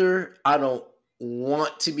either. I don't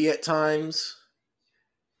want to be at times.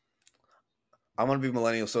 I want to be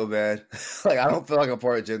millennial so bad. Like, I don't feel like I'm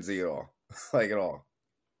part of Gen Z at all. Like, at all.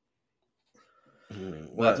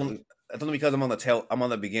 Well, that's only because I'm on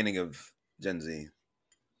the beginning of Gen Z.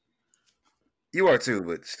 You are too,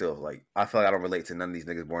 but still, like, I feel like I don't relate to none of these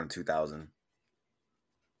niggas born in 2000.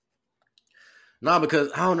 No,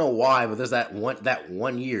 because I don't know why, but there's that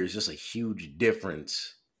one year is just a huge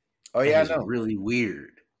difference. Oh yeah, I know. Really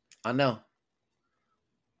weird. I know.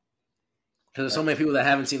 Because there's so many people that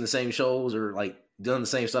haven't seen the same shows or like doing the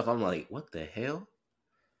same stuff. I'm like, what the hell?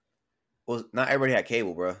 Well, not everybody had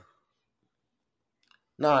cable, bro.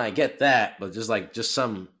 No, I get that, but just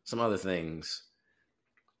some other things.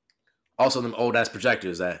 Also, them old ass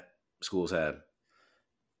projectors that schools had.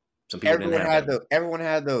 Some people Everyone didn't have had them. those. Everyone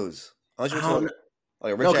had those. Unless you I don't went know. to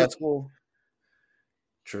like a No, rich ass school.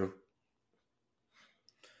 true.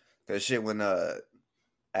 Cause shit, when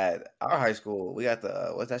at our high school we got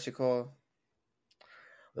the what's that shit called?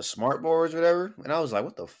 The smart boards, whatever. And I was like,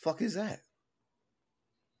 what the fuck is that?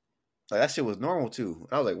 Like that shit was normal too.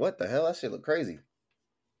 And I was like, what the hell? That shit look crazy.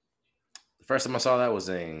 The first time I saw that was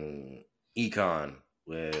in econ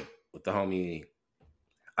with the homie.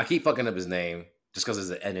 I keep fucking up his name just because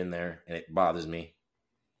there's an N in there and it bothers me.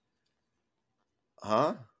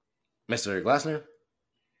 Huh? Mr. Glassner?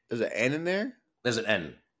 There's an N in there? There's an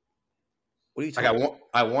N. What are you Like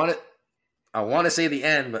talking I want to say the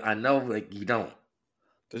N, but I know like you don't.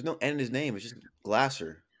 There's no N in his name. It's just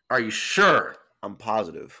Glasser. Are you sure? I'm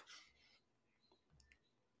positive.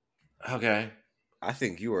 Okay. I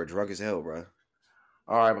think you are drunk as hell, bro.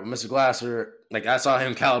 All right, but Mr. Glasser, like I saw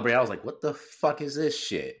him calibrate. I was like, what the fuck is this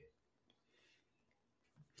shit?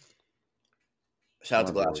 Shout out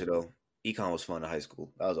to Glasser though. Econ was fun in high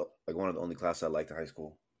school. That was like one of the only classes I liked in high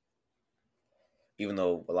school. Even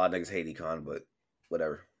though a lot of niggas hate econ, but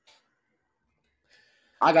whatever.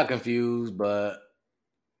 I got confused, but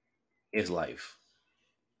it's life.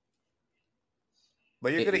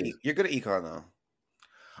 But you're good at econ though.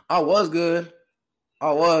 I was good.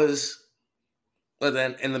 I was. But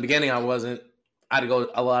then in the beginning, I wasn't. I had to go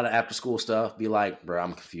a lot of after school stuff, be like, bro,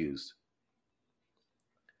 I'm confused.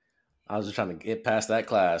 I was just trying to get past that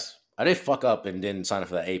class. I did fuck up and didn't sign up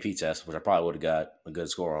for that AP test, which I probably would have got a good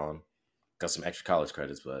score on. Got some extra college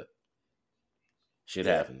credits, but shit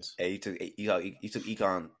happens. Hey, you took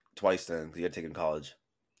econ twice then because you had taken college.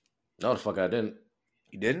 No, the fuck I didn't.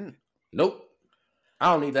 You didn't? Nope.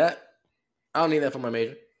 I don't need that. I don't need that for my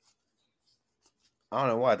major. I don't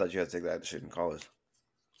know why I thought you had to take that shit in college.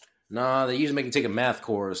 Nah, they usually make you take a math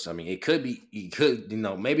course. I mean, it could be,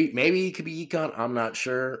 maybe it could be econ. I'm not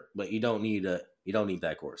sure, but you don't need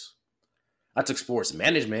that course. I took sports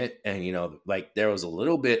management, and like there was a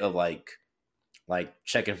little bit of like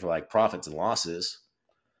checking for like profits and losses.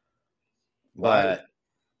 But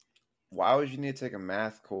why would you need to take a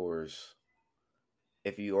math course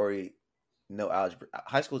if you already know algebra?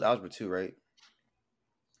 High school's algebra 2, right?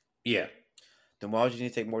 Yeah. Then why would you need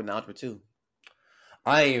to take more than algebra 2?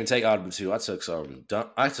 I didn't even take algebra 2.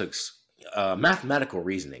 I took mathematical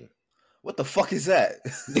reasoning. What the fuck is that?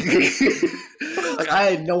 Like I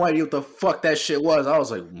had no idea what the fuck that shit was. I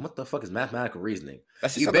was like, what the fuck is mathematical reasoning?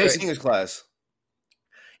 That's just basically English class.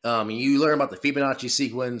 You learn about the Fibonacci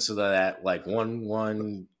sequence, so that like 1,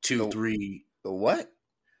 1, 2, 3. The what?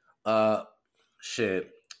 Shit.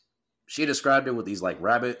 She described it with these like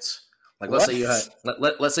rabbits. Like let's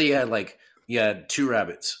say you had 2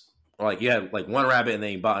 rabbits. Or like you had like 1 rabbit and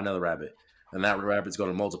then you bought another rabbit. And that rabbit's going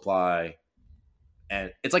to multiply.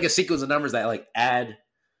 And it's like a sequence of numbers that like add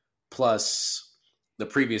plus the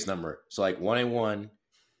previous number. So like 1 and 1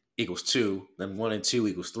 equals 2, then 1 and 2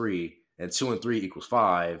 equals 3, and 2 and 3 equals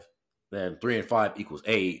 5, then 3 and 5 equals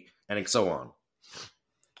 8, and so on.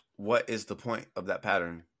 What is the point of that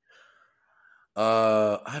pattern?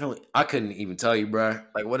 I couldn't even tell you, bro.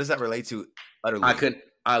 Like, what does that relate to? Utterly,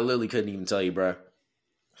 I literally couldn't even tell you, bro.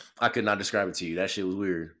 I could not describe it to you. That shit was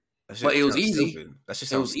weird. But it was easy. Stupid.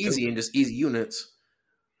 It was easy and just easy units.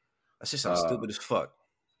 That shit sounds stupid as fuck.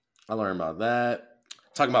 I learned about that.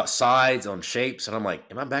 Talking about sides on shapes, and I'm like,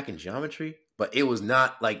 am I back in geometry? But it was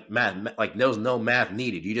not like math. Like there was no math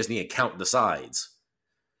needed. You just need to count the sides.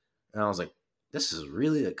 And I was like, this is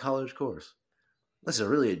really a college course. This is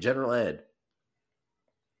really a general ed.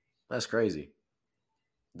 That's crazy.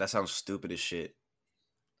 That sounds stupid as shit.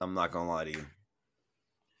 I'm not gonna lie to you.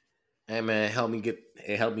 Hey man, it helped me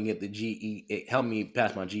get the GE. It helped me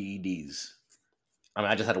pass my GEDs. I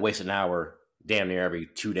mean, I just had to waste an hour damn near every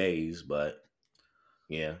 2 days, but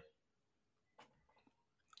yeah.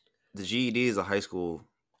 The GED is a high school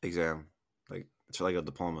exam. Like it's like a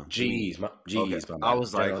diploma. GEs. Okay. I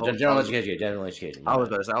was like general education. I was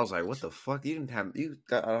like, what the fuck? You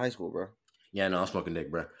got out of high school, bro. Yeah, no, I'm smoking dick,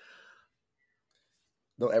 bro.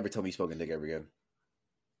 Don't ever tell me you smoking dick ever again.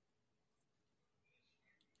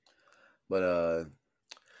 But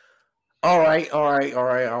all right.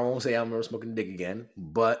 I won't say I'm never smoking dick again,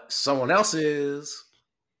 but someone else is.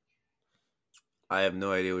 I have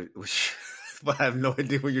no idea but I have no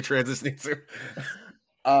idea what you're transitioning to.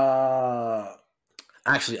 I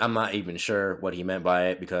Actually, I'm not even sure what he meant by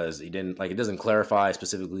it because he didn't like it doesn't clarify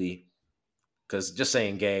specifically. Because just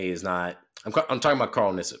saying gay is not. I'm talking about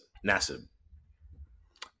Carl Nassib.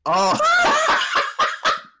 Oh,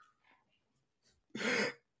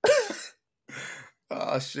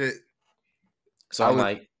 oh shit! So I'm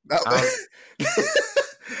like,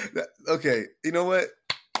 okay, you know what?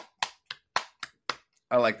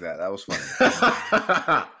 I like that. That was funny.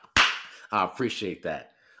 I appreciate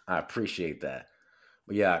that. I appreciate that.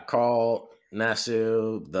 But yeah, Carl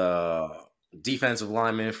Nassib, the defensive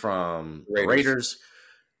lineman from the Raiders,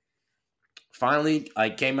 finally I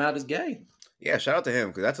came out as gay. Yeah, shout out to him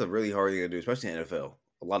because that's a really hard thing to do, especially in the NFL.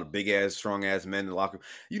 A lot of big ass, strong ass men in the locker room.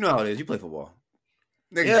 You know how it is. You play football.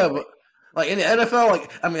 Yeah, but like in the NFL,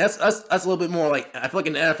 like I mean, that's a little bit more like I feel like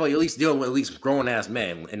in the NFL you're at least dealing with at least grown ass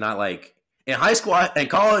men and not like in high school and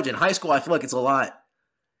college and high school. I feel like it's a lot.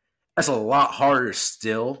 That's a lot harder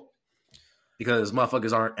still because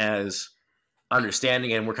motherfuckers aren't as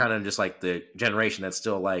understanding, and we're kind of just like the generation that's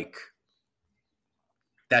still like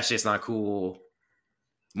that shit's not cool,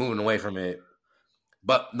 moving away from it.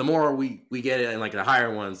 But the more we get it, and like the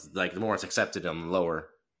higher ones, like the more it's accepted on the lower.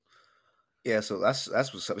 Yeah, so that's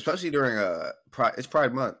what's up, especially during it's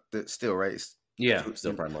Pride Month still, right? Yeah,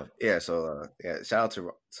 still Pride Month. Yeah, so yeah, shout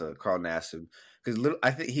out to Carl Nassib because I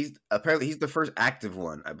think he's the first active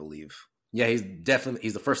one, I believe. Yeah, he's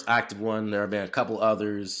the first active one. There have been a couple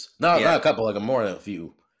others. No, not a couple, like more than a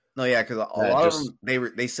few. No, yeah, because a lot of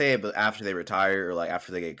them they say it, but after they retire or like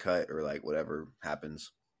after they get cut or like whatever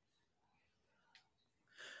happens.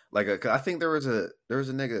 Like, I think there was a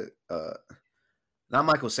nigga, not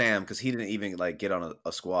Michael Sam, because he didn't even like get on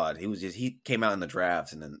a squad. He came out in the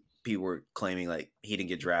draft, and then people were claiming like he didn't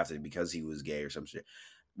get drafted because he was gay or some shit,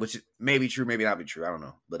 which may be true, maybe not be true. I don't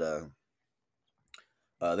know, but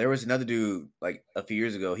there was another dude like a few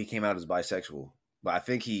years ago. He came out as bisexual, but I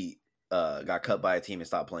think he got cut by a team and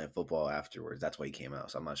stopped playing football afterwards. That's why he came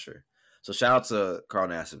out. So I'm not sure. So shout out to Carl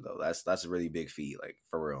Nassib though. That's a really big feat, like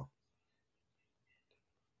for real.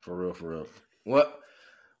 For real. What?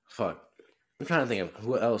 Fuck. I'm trying to think of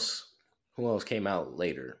who else came out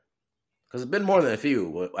later. Because it's been more than a few.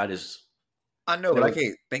 But I know, but I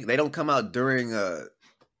can't think. They don't come out during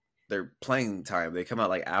their playing time. They come out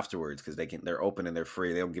like afterwards because they're open and they're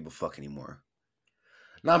free. They don't give a fuck anymore.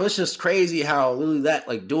 Nah, but it's just crazy how literally that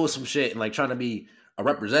like doing some shit and like trying to be a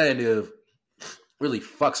representative really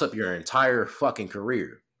fucks up your entire fucking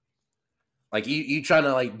career. Like you trying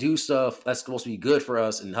to like do stuff that's supposed to be good for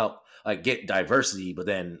us and help like get diversity, but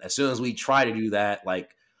then as soon as we try to do that, like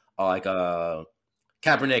Kaepernick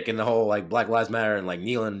and the whole like Black Lives Matter and like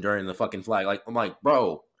kneeling during the fucking flag, like I'm like,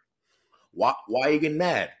 bro, why are you getting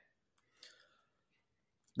mad?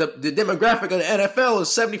 The demographic of the NFL is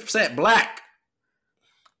 70% black.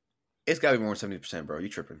 It's got to be more than 70%, bro. You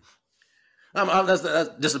tripping? That's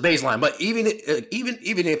just a baseline. But even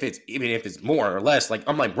if it's more or less, like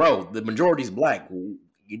I'm like, bro, the majority is black.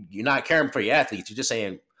 You're not caring for your athletes. You're just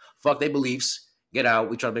saying, fuck their beliefs. Get out.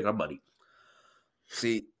 We try to make our money.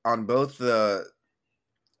 See, on both the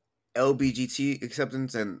LBGT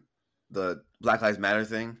acceptance and the Black Lives Matter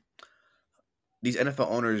thing, these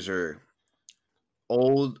NFL owners are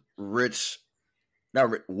old, rich,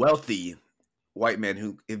 wealthy white men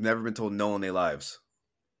who have never been told no in their lives.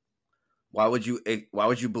 Why would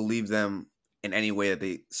you believe them in any way that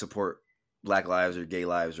they support Black lives or gay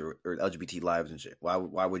lives or LGBT lives and shit? Why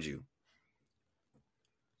would you?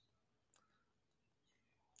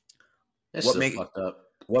 That's so fucked up.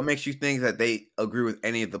 What makes you think that they agree with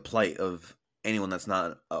any of the plight of anyone that's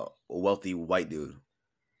not a wealthy white dude?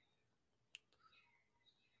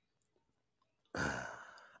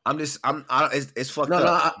 It's fucked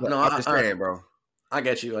up. I'm just saying, bro. I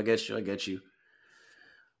get you.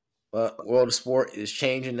 But world of sport is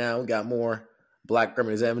changing now. We got more black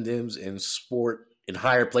representatives in sport, in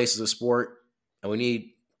higher places of sport, and we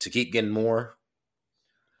need to keep getting more.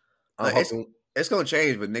 It's gonna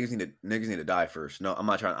change, but niggas need to die first. No, I'm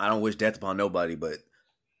not trying. I don't wish death upon nobody, but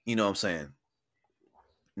you know what I'm saying.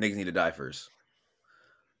 Niggas need to die first,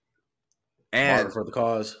 and for the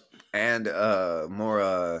cause, and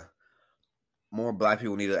more black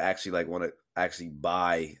people need to actually want to actually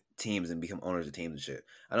buy teams and become owners of teams and shit.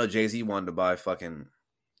 I know Jay-Z wanted to buy fucking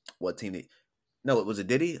what team? No, was it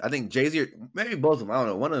Diddy? I think Jay-Z or maybe both of them. I don't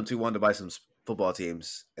know. One of them two wanted to buy some football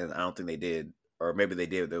teams, and I don't think they did, or maybe they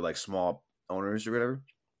did. They're like small owners or whatever.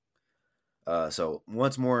 So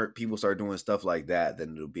once more people start doing stuff like that,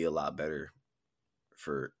 then it'll be a lot better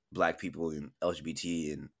for black people and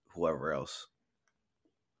LGBT and whoever else.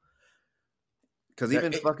 Because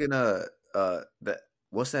even fucking that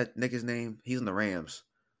what's that nigga's name? He's in the Rams.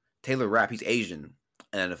 Taylor Rapp. He's Asian.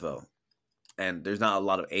 and NFL. And there's not a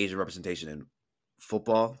lot of Asian representation in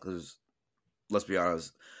football because, let's be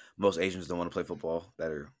honest, most Asians don't want to play football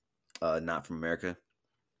that are not from America.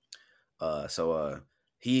 So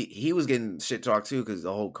he was getting shit talked too because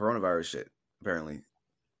the whole coronavirus shit apparently.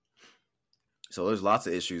 So there's lots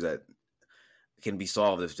of issues that can be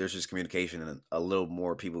solved if there's just communication and a little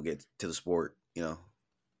more people get to the sport.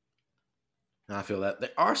 I feel that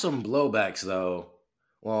there are some blowbacks though.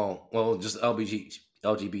 Well, just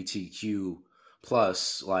LGBTQ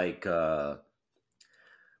plus like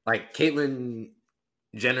Caitlyn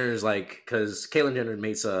Jenner's because Caitlyn Jenner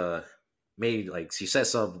made she said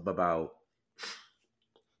something about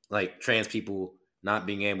like trans people not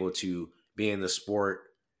being able to be in the sport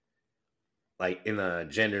like in the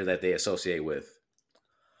gender that they associate with.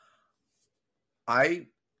 I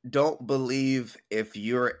don't believe if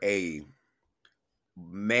you're a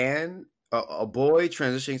man, a boy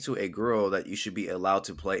transitioning to a girl, that you should be allowed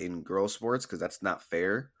to play in girl sports because that's not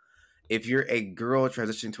fair. If you're a girl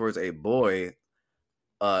transitioning towards a boy,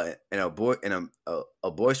 and a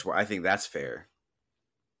boy sport, I think that's fair.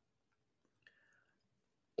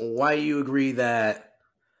 Why do you agree that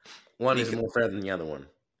one is more fair than the other one?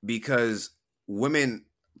 Because women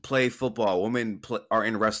play football, are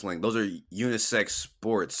in wrestling. Those are unisex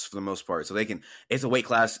sports for the most part, so they can. It's a weight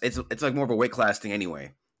class. It's like more of a weight class thing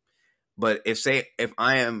anyway. But if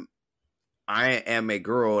I am a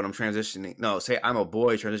girl and I'm transitioning. No, say I'm a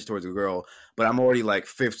boy transitioning towards a girl, but I'm already like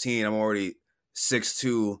 15. I'm already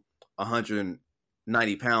 6'2",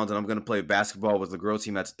 190 pounds, and I'm gonna play basketball with the girl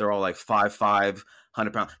team they're all like 5'5",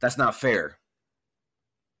 100 pounds. That's not fair.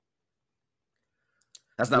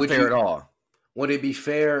 That's not fair at all. Would it be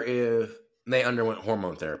fair if they underwent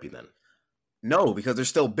hormone therapy then? No, because they're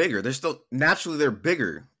still bigger. They're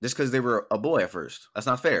bigger just because they were a boy at first. That's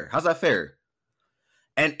not fair. How's that fair?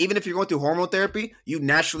 And even if you're going through hormone therapy, you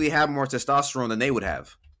naturally have more testosterone than they would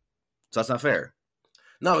have. So that's not fair.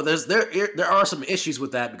 No, there are some issues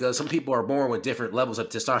with that because some people are born with different levels of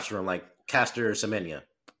testosterone, like Caster Semenya.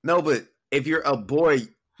 No, but if you're a boy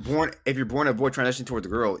born a boy transitioning towards a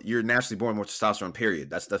girl, you're naturally born with more testosterone. Period.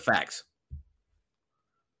 That's the facts.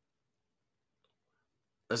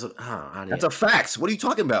 That's a fact. What are you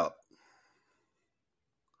talking about?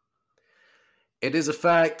 It is a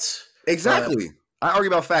fact. Exactly. I argue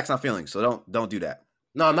about facts, not feelings. So don't do that.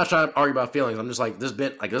 No, I'm not trying to argue about feelings. I'm just like there's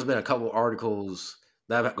been a couple articles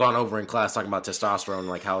that I've gone over in class talking about testosterone,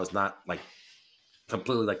 like how it's not like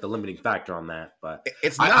completely like the limiting factor on that. But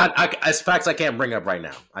it's not. As facts I can't bring up right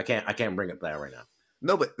now. I can't bring up that right now.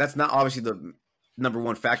 No, but that's not obviously the number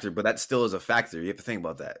one factor. But that still is a factor. You have to think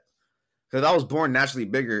about that. Because I was born naturally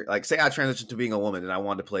bigger. Like, say I transitioned to being a woman and I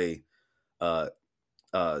wanted to play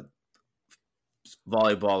volleyball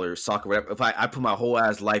or soccer, whatever. If I put my whole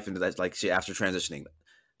ass life into that, like shit after transitioning,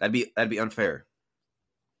 that'd be unfair.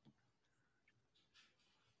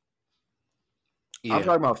 Yeah. I'm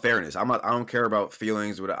talking about fairness. I don't care about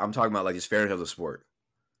feelings. I'm talking about like just fairness of the sport.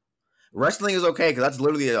 Wrestling is okay because that's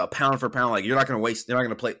literally a pound for pound. Like you're not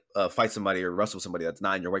gonna play fight somebody or wrestle somebody that's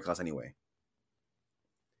not in your weight class anyway.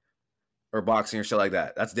 Or boxing or shit like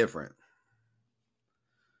that. That's different.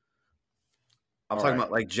 I'm talking about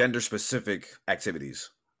like gender specific activities.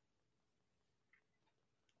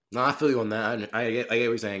 No, I feel you on that. I get what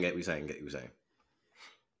you're saying. Get what you're saying.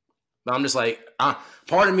 But I'm just like,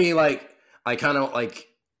 part of me like I kind of like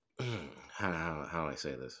how do I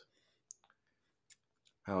say this?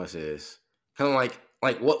 How do I say this? Kind of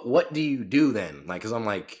like what do you do then? Like, because I'm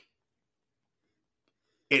like,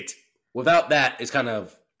 it's without that, it's kind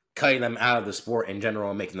of cutting them out of the sport in general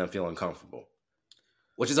and making them feel uncomfortable,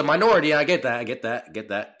 which is a minority. And I get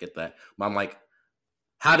that. But I'm like,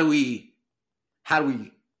 how do we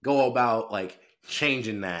go about like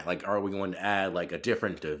changing that? Like, are we going to add like a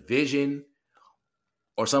different division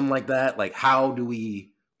or something like that? Like, how do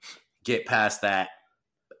we get past that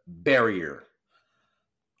barrier?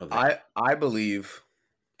 I believe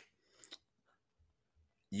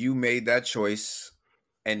you made that choice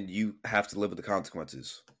and you have to live with the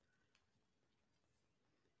consequences.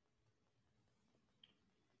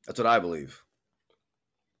 That's what I believe.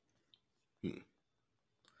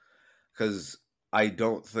 Because I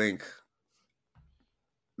don't think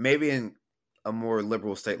maybe in a more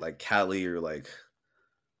liberal state like Cali or like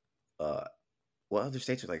what other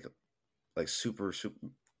states are like super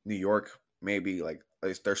New York, maybe like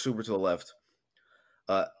they're super to the left.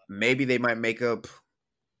 Maybe they might make up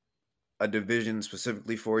a division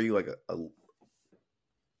specifically for you, like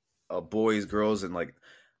a boys, girls, and like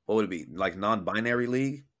what would it be, like non-binary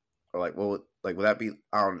league, or like what would that be?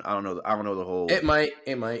 I don't know the whole. It might.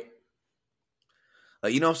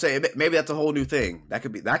 Like, you know what I'm saying? Maybe that's a whole new thing. That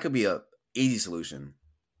could be a easy solution.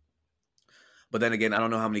 But then again, I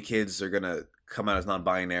don't know how many kids are gonna come out as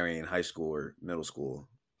non-binary in high school or middle school.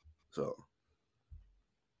 So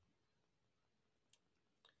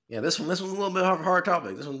Yeah, this was a little bit hard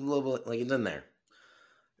topic. This one's a little bit like it's in there.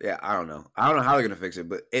 yeah, I don't know. I don't know how they're gonna fix it,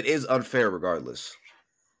 but it is unfair regardless.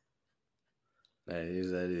 That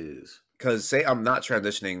is. Because say I'm not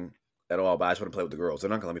transitioning at all, but I just want to play with the girls. They're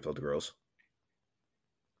not gonna let me play with the girls.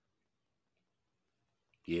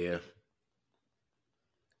 Yeah.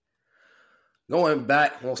 Going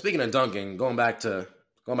back, well, speaking of dunking, going back to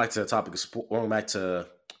the topic of sport, going back to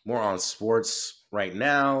more on sports right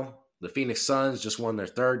now. The Phoenix Suns just won their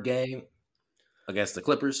third game against the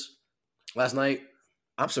Clippers last night.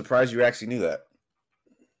 I'm surprised you actually knew that.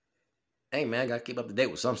 Hey man, gotta keep up to date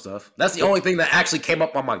with some stuff. That's the only thing that actually came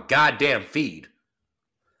up on my goddamn feed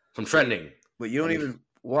from trending. But you don't even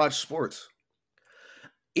watch sports.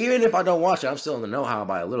 Even if I don't watch it, I'm still in the know-how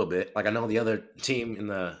by a little bit. Like I know the other teams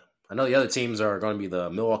are going to be the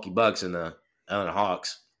Milwaukee Bucks and the Atlanta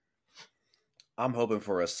Hawks. I'm hoping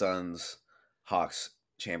for a Suns Hawks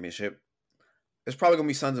championship. It's probably gonna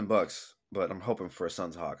be Suns and Bucks, but I'm hoping for a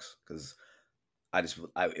Suns Hawks because it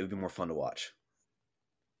would be more fun to watch.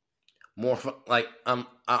 More fun, like I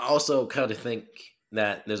also kind of think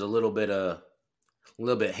that there's a little bit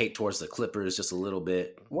hate towards the Clippers, just a little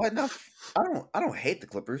bit. What? No, I don't hate the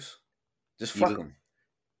Clippers. Just fuck them.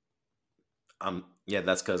 Yeah,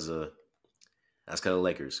 that's because of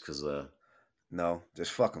Lakers. Because no,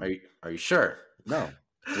 just fuck them. Are you sure? No,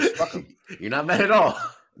 just fuck them. You're not mad at all.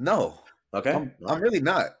 No. Okay. I'm really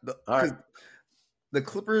not. All right. The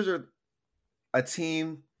Clippers are a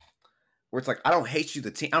team where it's like I don't hate you. I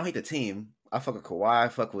don't hate the team. I fuck with Kawhi. I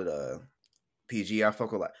fuck with PG. I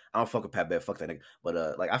fuck with I don't fuck with Pat Bev. Fuck that nigga. But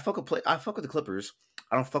I fuck with the Clippers.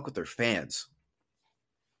 I don't fuck with their fans.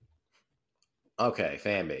 Okay,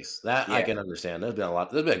 fan base. That yeah. I can understand. There's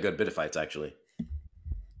been a good bit of fights actually.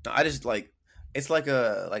 I just it's like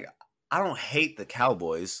I don't hate the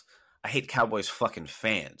Cowboys. I hate Cowboys fucking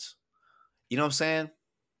fans. You know what I'm saying?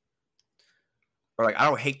 Or I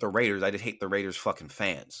don't hate the Raiders. I just hate the Raiders fucking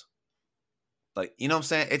fans. Like, you know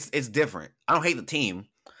what I'm saying? It's different. I don't hate the team.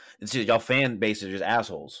 It's just y'all fan base are just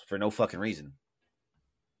assholes for no fucking reason.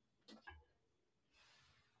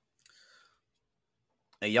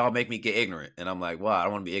 And y'all make me get ignorant. And I'm like, wow, I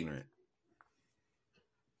don't want to be ignorant.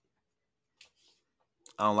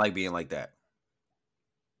 I don't like being like that.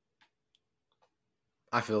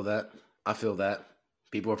 I feel that.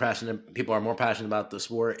 People are passionate. People are more passionate about the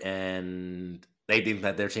sport, and they think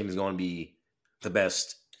that their team is going to be the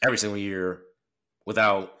best every single year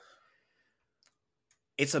without.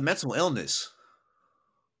 It's a mental illness.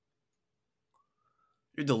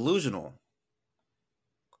 You're delusional.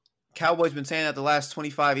 Cowboys been saying that the last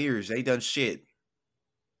 25 years. They done shit.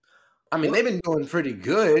 I mean, they've been doing pretty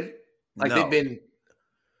good. Like they've been.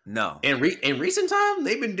 No. In recent time,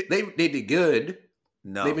 they did good.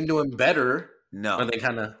 No. They've been doing better. No. Or they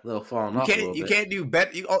kind of little falling off a little bit. You can't do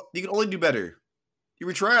better. You can only do better. You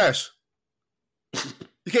were trash.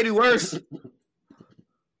 You can't do worse.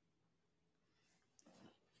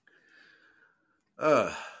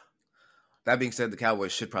 That being said, the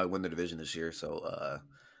Cowboys should probably win the division this year. So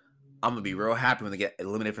I'm going to be real happy when they get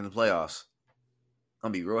eliminated from the playoffs.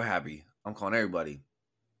 I'm going to be real happy. I'm calling everybody.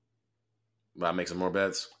 About make some more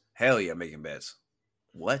bets? Hell yeah, I'm making bets.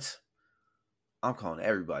 What? I'm calling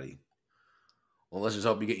everybody. Well, let's just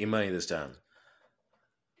hope you get your money this time.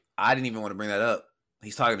 I didn't even want to bring that up.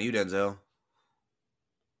 He's talking to you, Denzel.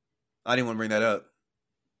 I didn't want to bring that up.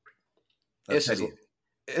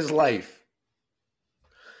 It's life.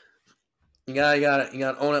 You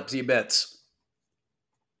gotta own up to your bets.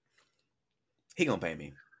 He gonna pay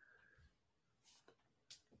me.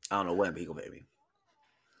 I don't know when, but he gonna pay me.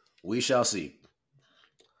 We shall see.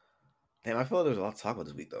 Damn, I feel like there's a lot to talk about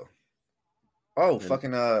this week, though. Oh,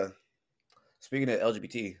 fucking, speaking of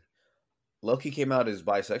LGBT, Loki came out as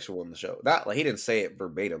bisexual in the show. Not, like, he didn't say it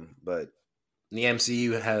verbatim, but... The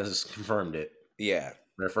MCU has confirmed it. Yeah.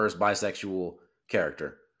 Their first bisexual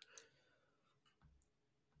character.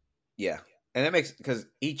 Yeah. And it makes... Because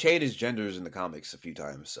he changed his genders in the comics a few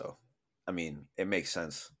times, so... I mean, it makes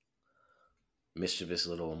sense. Mischievous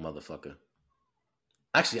little motherfucker.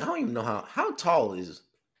 Actually, I don't even know how tall is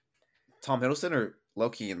Tom Hiddleston or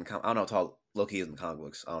Loki in the I don't know how tall Loki is in the comic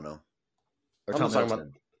books. I don't know. Or Tom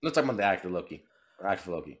Hiddleston. Let's talk about the actor Loki. Or actor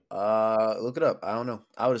for Loki. Look it up. I don't know.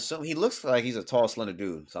 I would assume he looks like he's a tall, slender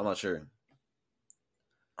dude, so I'm not sure.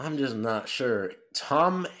 I'm just not sure.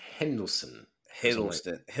 Tom Hiddleston.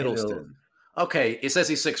 Hiddleston. Okay, it says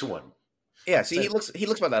he's 6'1". Yeah, see, he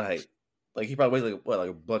looks about that height. Like he probably weighs like what, like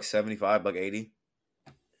a buck 75, buck 80.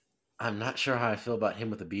 I'm not sure how I feel about him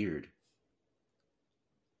with a beard.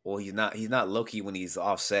 Well, he's not. He's not low key when he's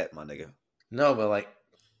offset, my nigga. No, but like,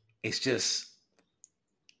 it's just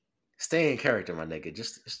stay in character, my nigga.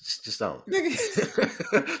 Just don't.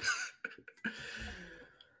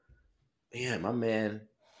 Yeah, my man.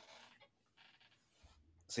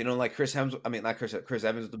 So you don't like Chris Hemsworth? I mean, not Chris. Chris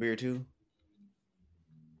Evans with the beard too.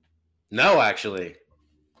 No, actually.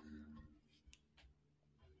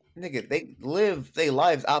 Nigga, they live their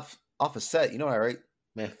lives off a set. You know that, right?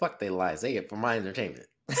 Man, fuck they lies. They get for my entertainment.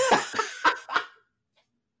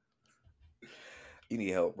 You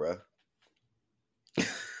need help, bro.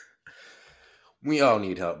 We all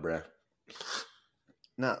need help, bruh.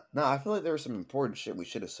 No, I feel like there was some important shit we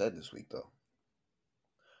should have said this week, though.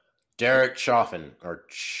 Derek Chauvin or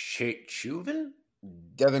Chauvin?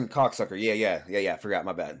 Devin Cocksucker. Yeah. Forgot.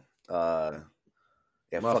 My bad. Yeah,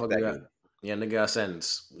 fuck that dude. Yeah, nigga got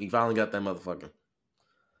sentenced. We finally got that motherfucker.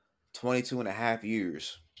 22 and a half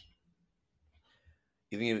years.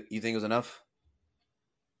 You think it was enough?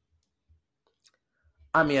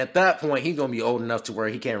 I mean, at that point, he's gonna be old enough to where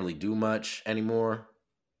he can't really do much anymore.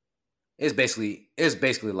 It's basically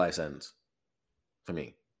a life sentence for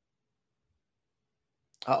me.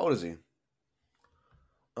 How old is he?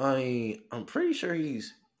 I'm pretty sure he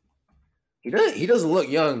doesn't look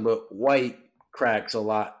young, but white cracks a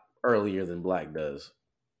lot earlier than black does.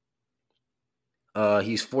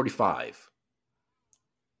 He's 45.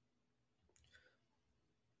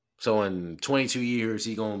 So in 22 years,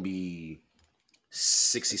 he's gonna be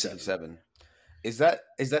 67. Is that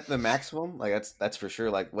the maximum? Like that's for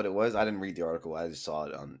sure. Like what it was. I didn't read the article. I just saw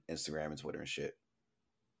it on Instagram and Twitter and shit.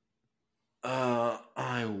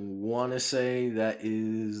 I want to say that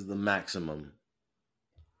is the maximum.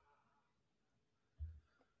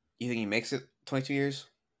 You think he makes it 22 years?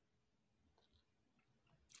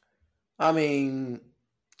 I mean,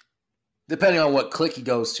 depending on what clique he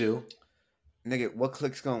goes to. Nigga, what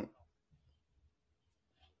clique's going?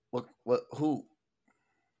 What who?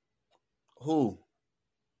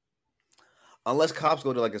 Unless cops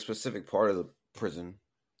go to like a specific part of the prison,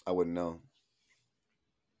 I wouldn't know.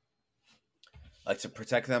 Like to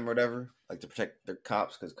protect them or whatever, like to protect their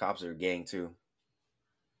cops because cops are a gang too.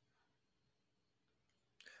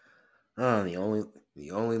 The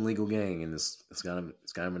only legal gang in this. It's kind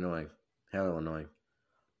of annoying. Hell annoying.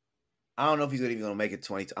 I don't know if he's even gonna make it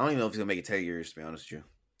 20. I don't even know if he's gonna make it 10 years. To be honest with you,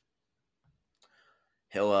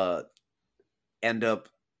 he'll end up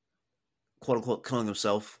quote unquote killing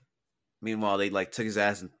himself. Meanwhile, they like took his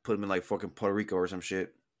ass and put him in like fucking Puerto Rico or some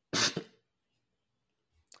shit.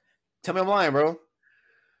 Tell me I'm lying, bro.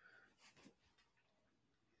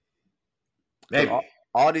 Maybe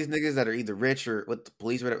all these niggas that are either rich or with the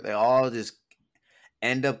police or whatever, they all just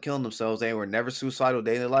end up killing themselves. They were never suicidal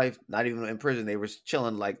day in their life, not even in prison. They were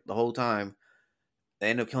chilling like the whole time. They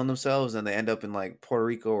end up killing themselves and they end up in like Puerto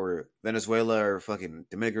Rico or Venezuela or fucking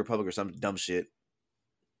Dominican Republic or some dumb shit.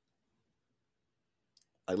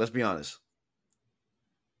 Like, let's be honest.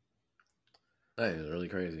 That is really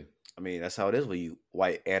crazy. I mean, that's how it is when you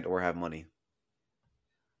white and or have money.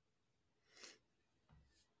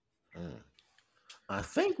 I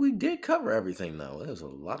think we did cover everything though. There was a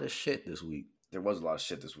lot of shit this week. There was a lot of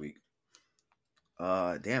shit this week.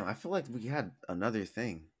 Damn, I feel like we had another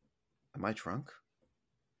thing. Am I drunk?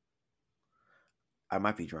 I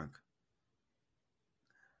might be drunk.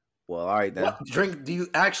 Well, all right then. What drink do you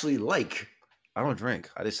actually like? I don't drink.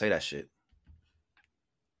 I just say that shit.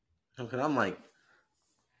 Okay, I'm like,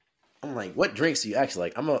 what drinks do you actually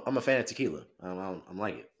like? I'm a fan of tequila. I'm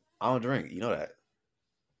like it. I don't drink. You know that.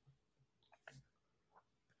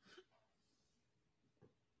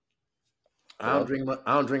 I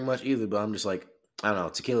don't drink much either, but I'm just like, I don't know.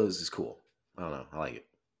 Tequila is just cool. I don't know. I like it.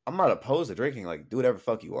 I'm not opposed to drinking. Like, do whatever the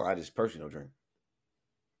fuck you want. I just personally don't drink.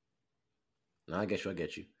 No, I get you. I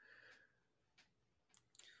get you.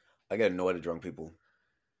 I get annoyed at drunk people.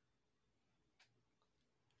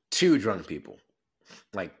 Too drunk people,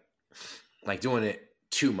 like doing it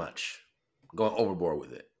too much, going overboard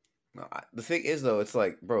with it. No, the thing is though, it's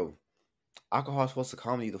like, bro, alcohol is supposed to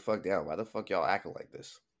calm you the fuck down. Why the fuck y'all acting like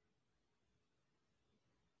this?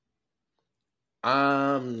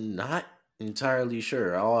 I'm not entirely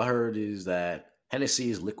sure. All I heard is that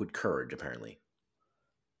Hennessy is liquid courage, apparently.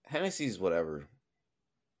 Hennessy's whatever.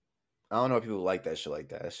 I don't know if people like that shit like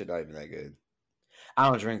that. That shit not even that good. I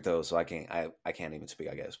don't drink though, so I can't even speak,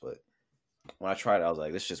 I guess. But when I tried it, I was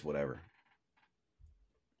like, this is just whatever.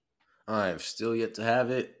 I've still yet to have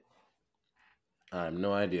it. I have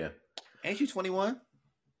no idea. Ain't you 21?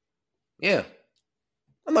 Yeah.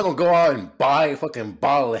 I'm not gonna go out and buy a fucking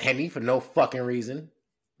bottle of Henny for no fucking reason.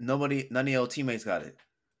 None of your teammates got it.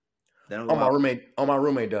 They don't Oh, go my out.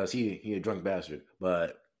 roommate does. He a drunk bastard,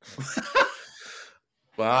 but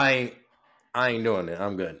I ain't doing it.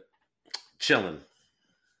 I'm good, chilling.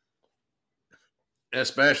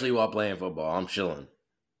 Especially while playing football, I'm chilling.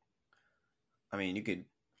 I mean, you could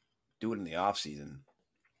do it in the off season.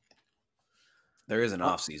 There is an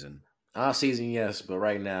off season. Off season, yes, but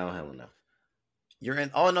right now, hell no. You're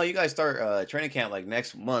in. Oh no, you guys start training camp like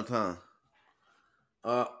next month, huh?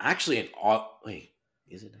 Actually, wait,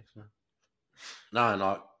 is it next month?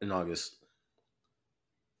 No, in August.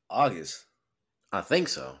 August. I think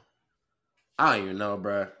so. I don't even know,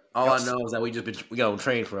 bro. All I know is that we got to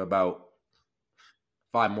train for about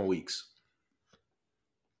 5 more weeks.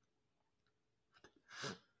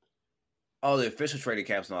 Oh, the official training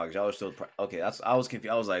camp's in August. Y'all are still okay. I was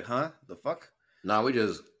confused. I was like, huh? The fuck? No, we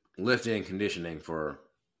just lifting and conditioning for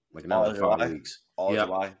like another 5 weeks. All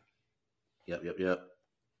July. Yep.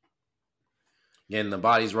 Getting the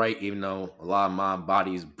bodies right, even though a lot of my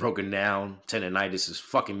body's broken down. Tendonitis is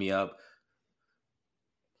fucking me up.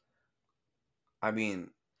 I mean,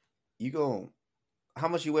 how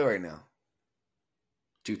much you weigh right now?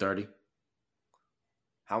 230.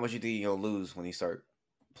 How much you think you'll lose when you start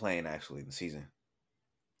playing actually in the season?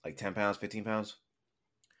 Like 10 pounds, 15 pounds?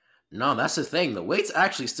 No, that's the thing. The weight's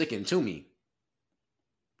actually sticking to me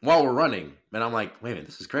while we're running. And I'm like, wait a minute,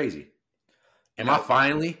 this is crazy. You're not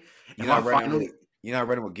running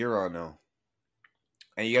with gear on though.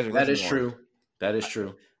 And you guys are That is true.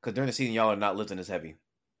 Because during the season, y'all are not lifting as heavy.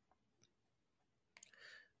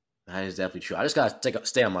 That is definitely true. I just gotta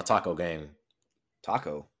stay on my taco game.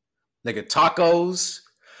 Taco? Nigga, tacos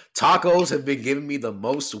have been giving me the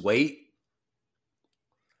most weight.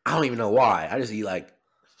 I don't even know why. I just eat like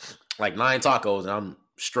 9 tacos and I'm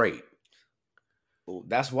straight. Well,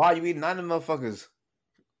 that's why you eat 9 of them motherfuckers.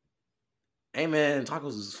 Hey man, tacos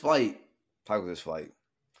is flight. Tacos is flight.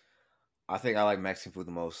 I think I like Mexican food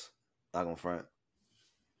the most. Not gonna front.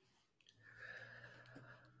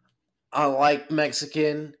 I like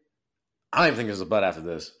Mexican. I don't even think there's a butt after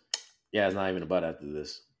this. Yeah, it's not even a butt after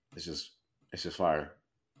this. It's just fire.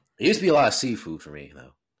 It used to be a lot of seafood for me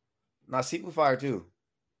though. Not seafood fire too.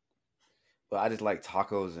 But I just like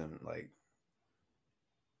tacos and like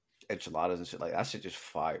enchiladas and shit. Like that shit just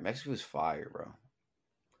fire. Mexican food is fire, bro.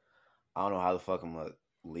 I don't know how the fuck I'm gonna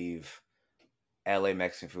leave LA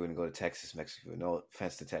Mexican food and go to Texas Mexican food. No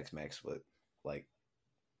offense to Tex-Mex, but like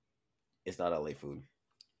it's not LA food.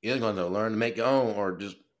 You're going to learn to make your own or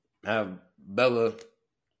just have Bella,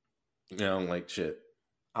 like shit.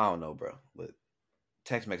 I don't know, bro. But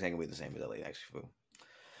Tex-Mex ain't gonna be the same as LA Mexican food.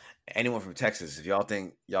 Anyone from Texas, if y'all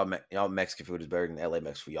think y'all Mexican food is better than LA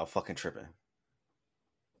Mexican food, y'all fucking tripping.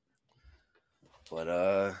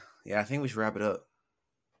 But yeah, I think we should wrap it up.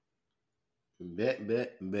 Bet.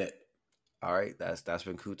 All right, that's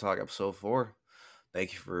been Cool Talk episode 4.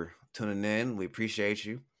 Thank you for tuning in. We appreciate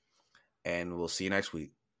you, and we'll see you next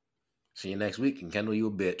week. See you next week, and Kendall, you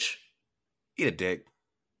a bitch. Eat a dick.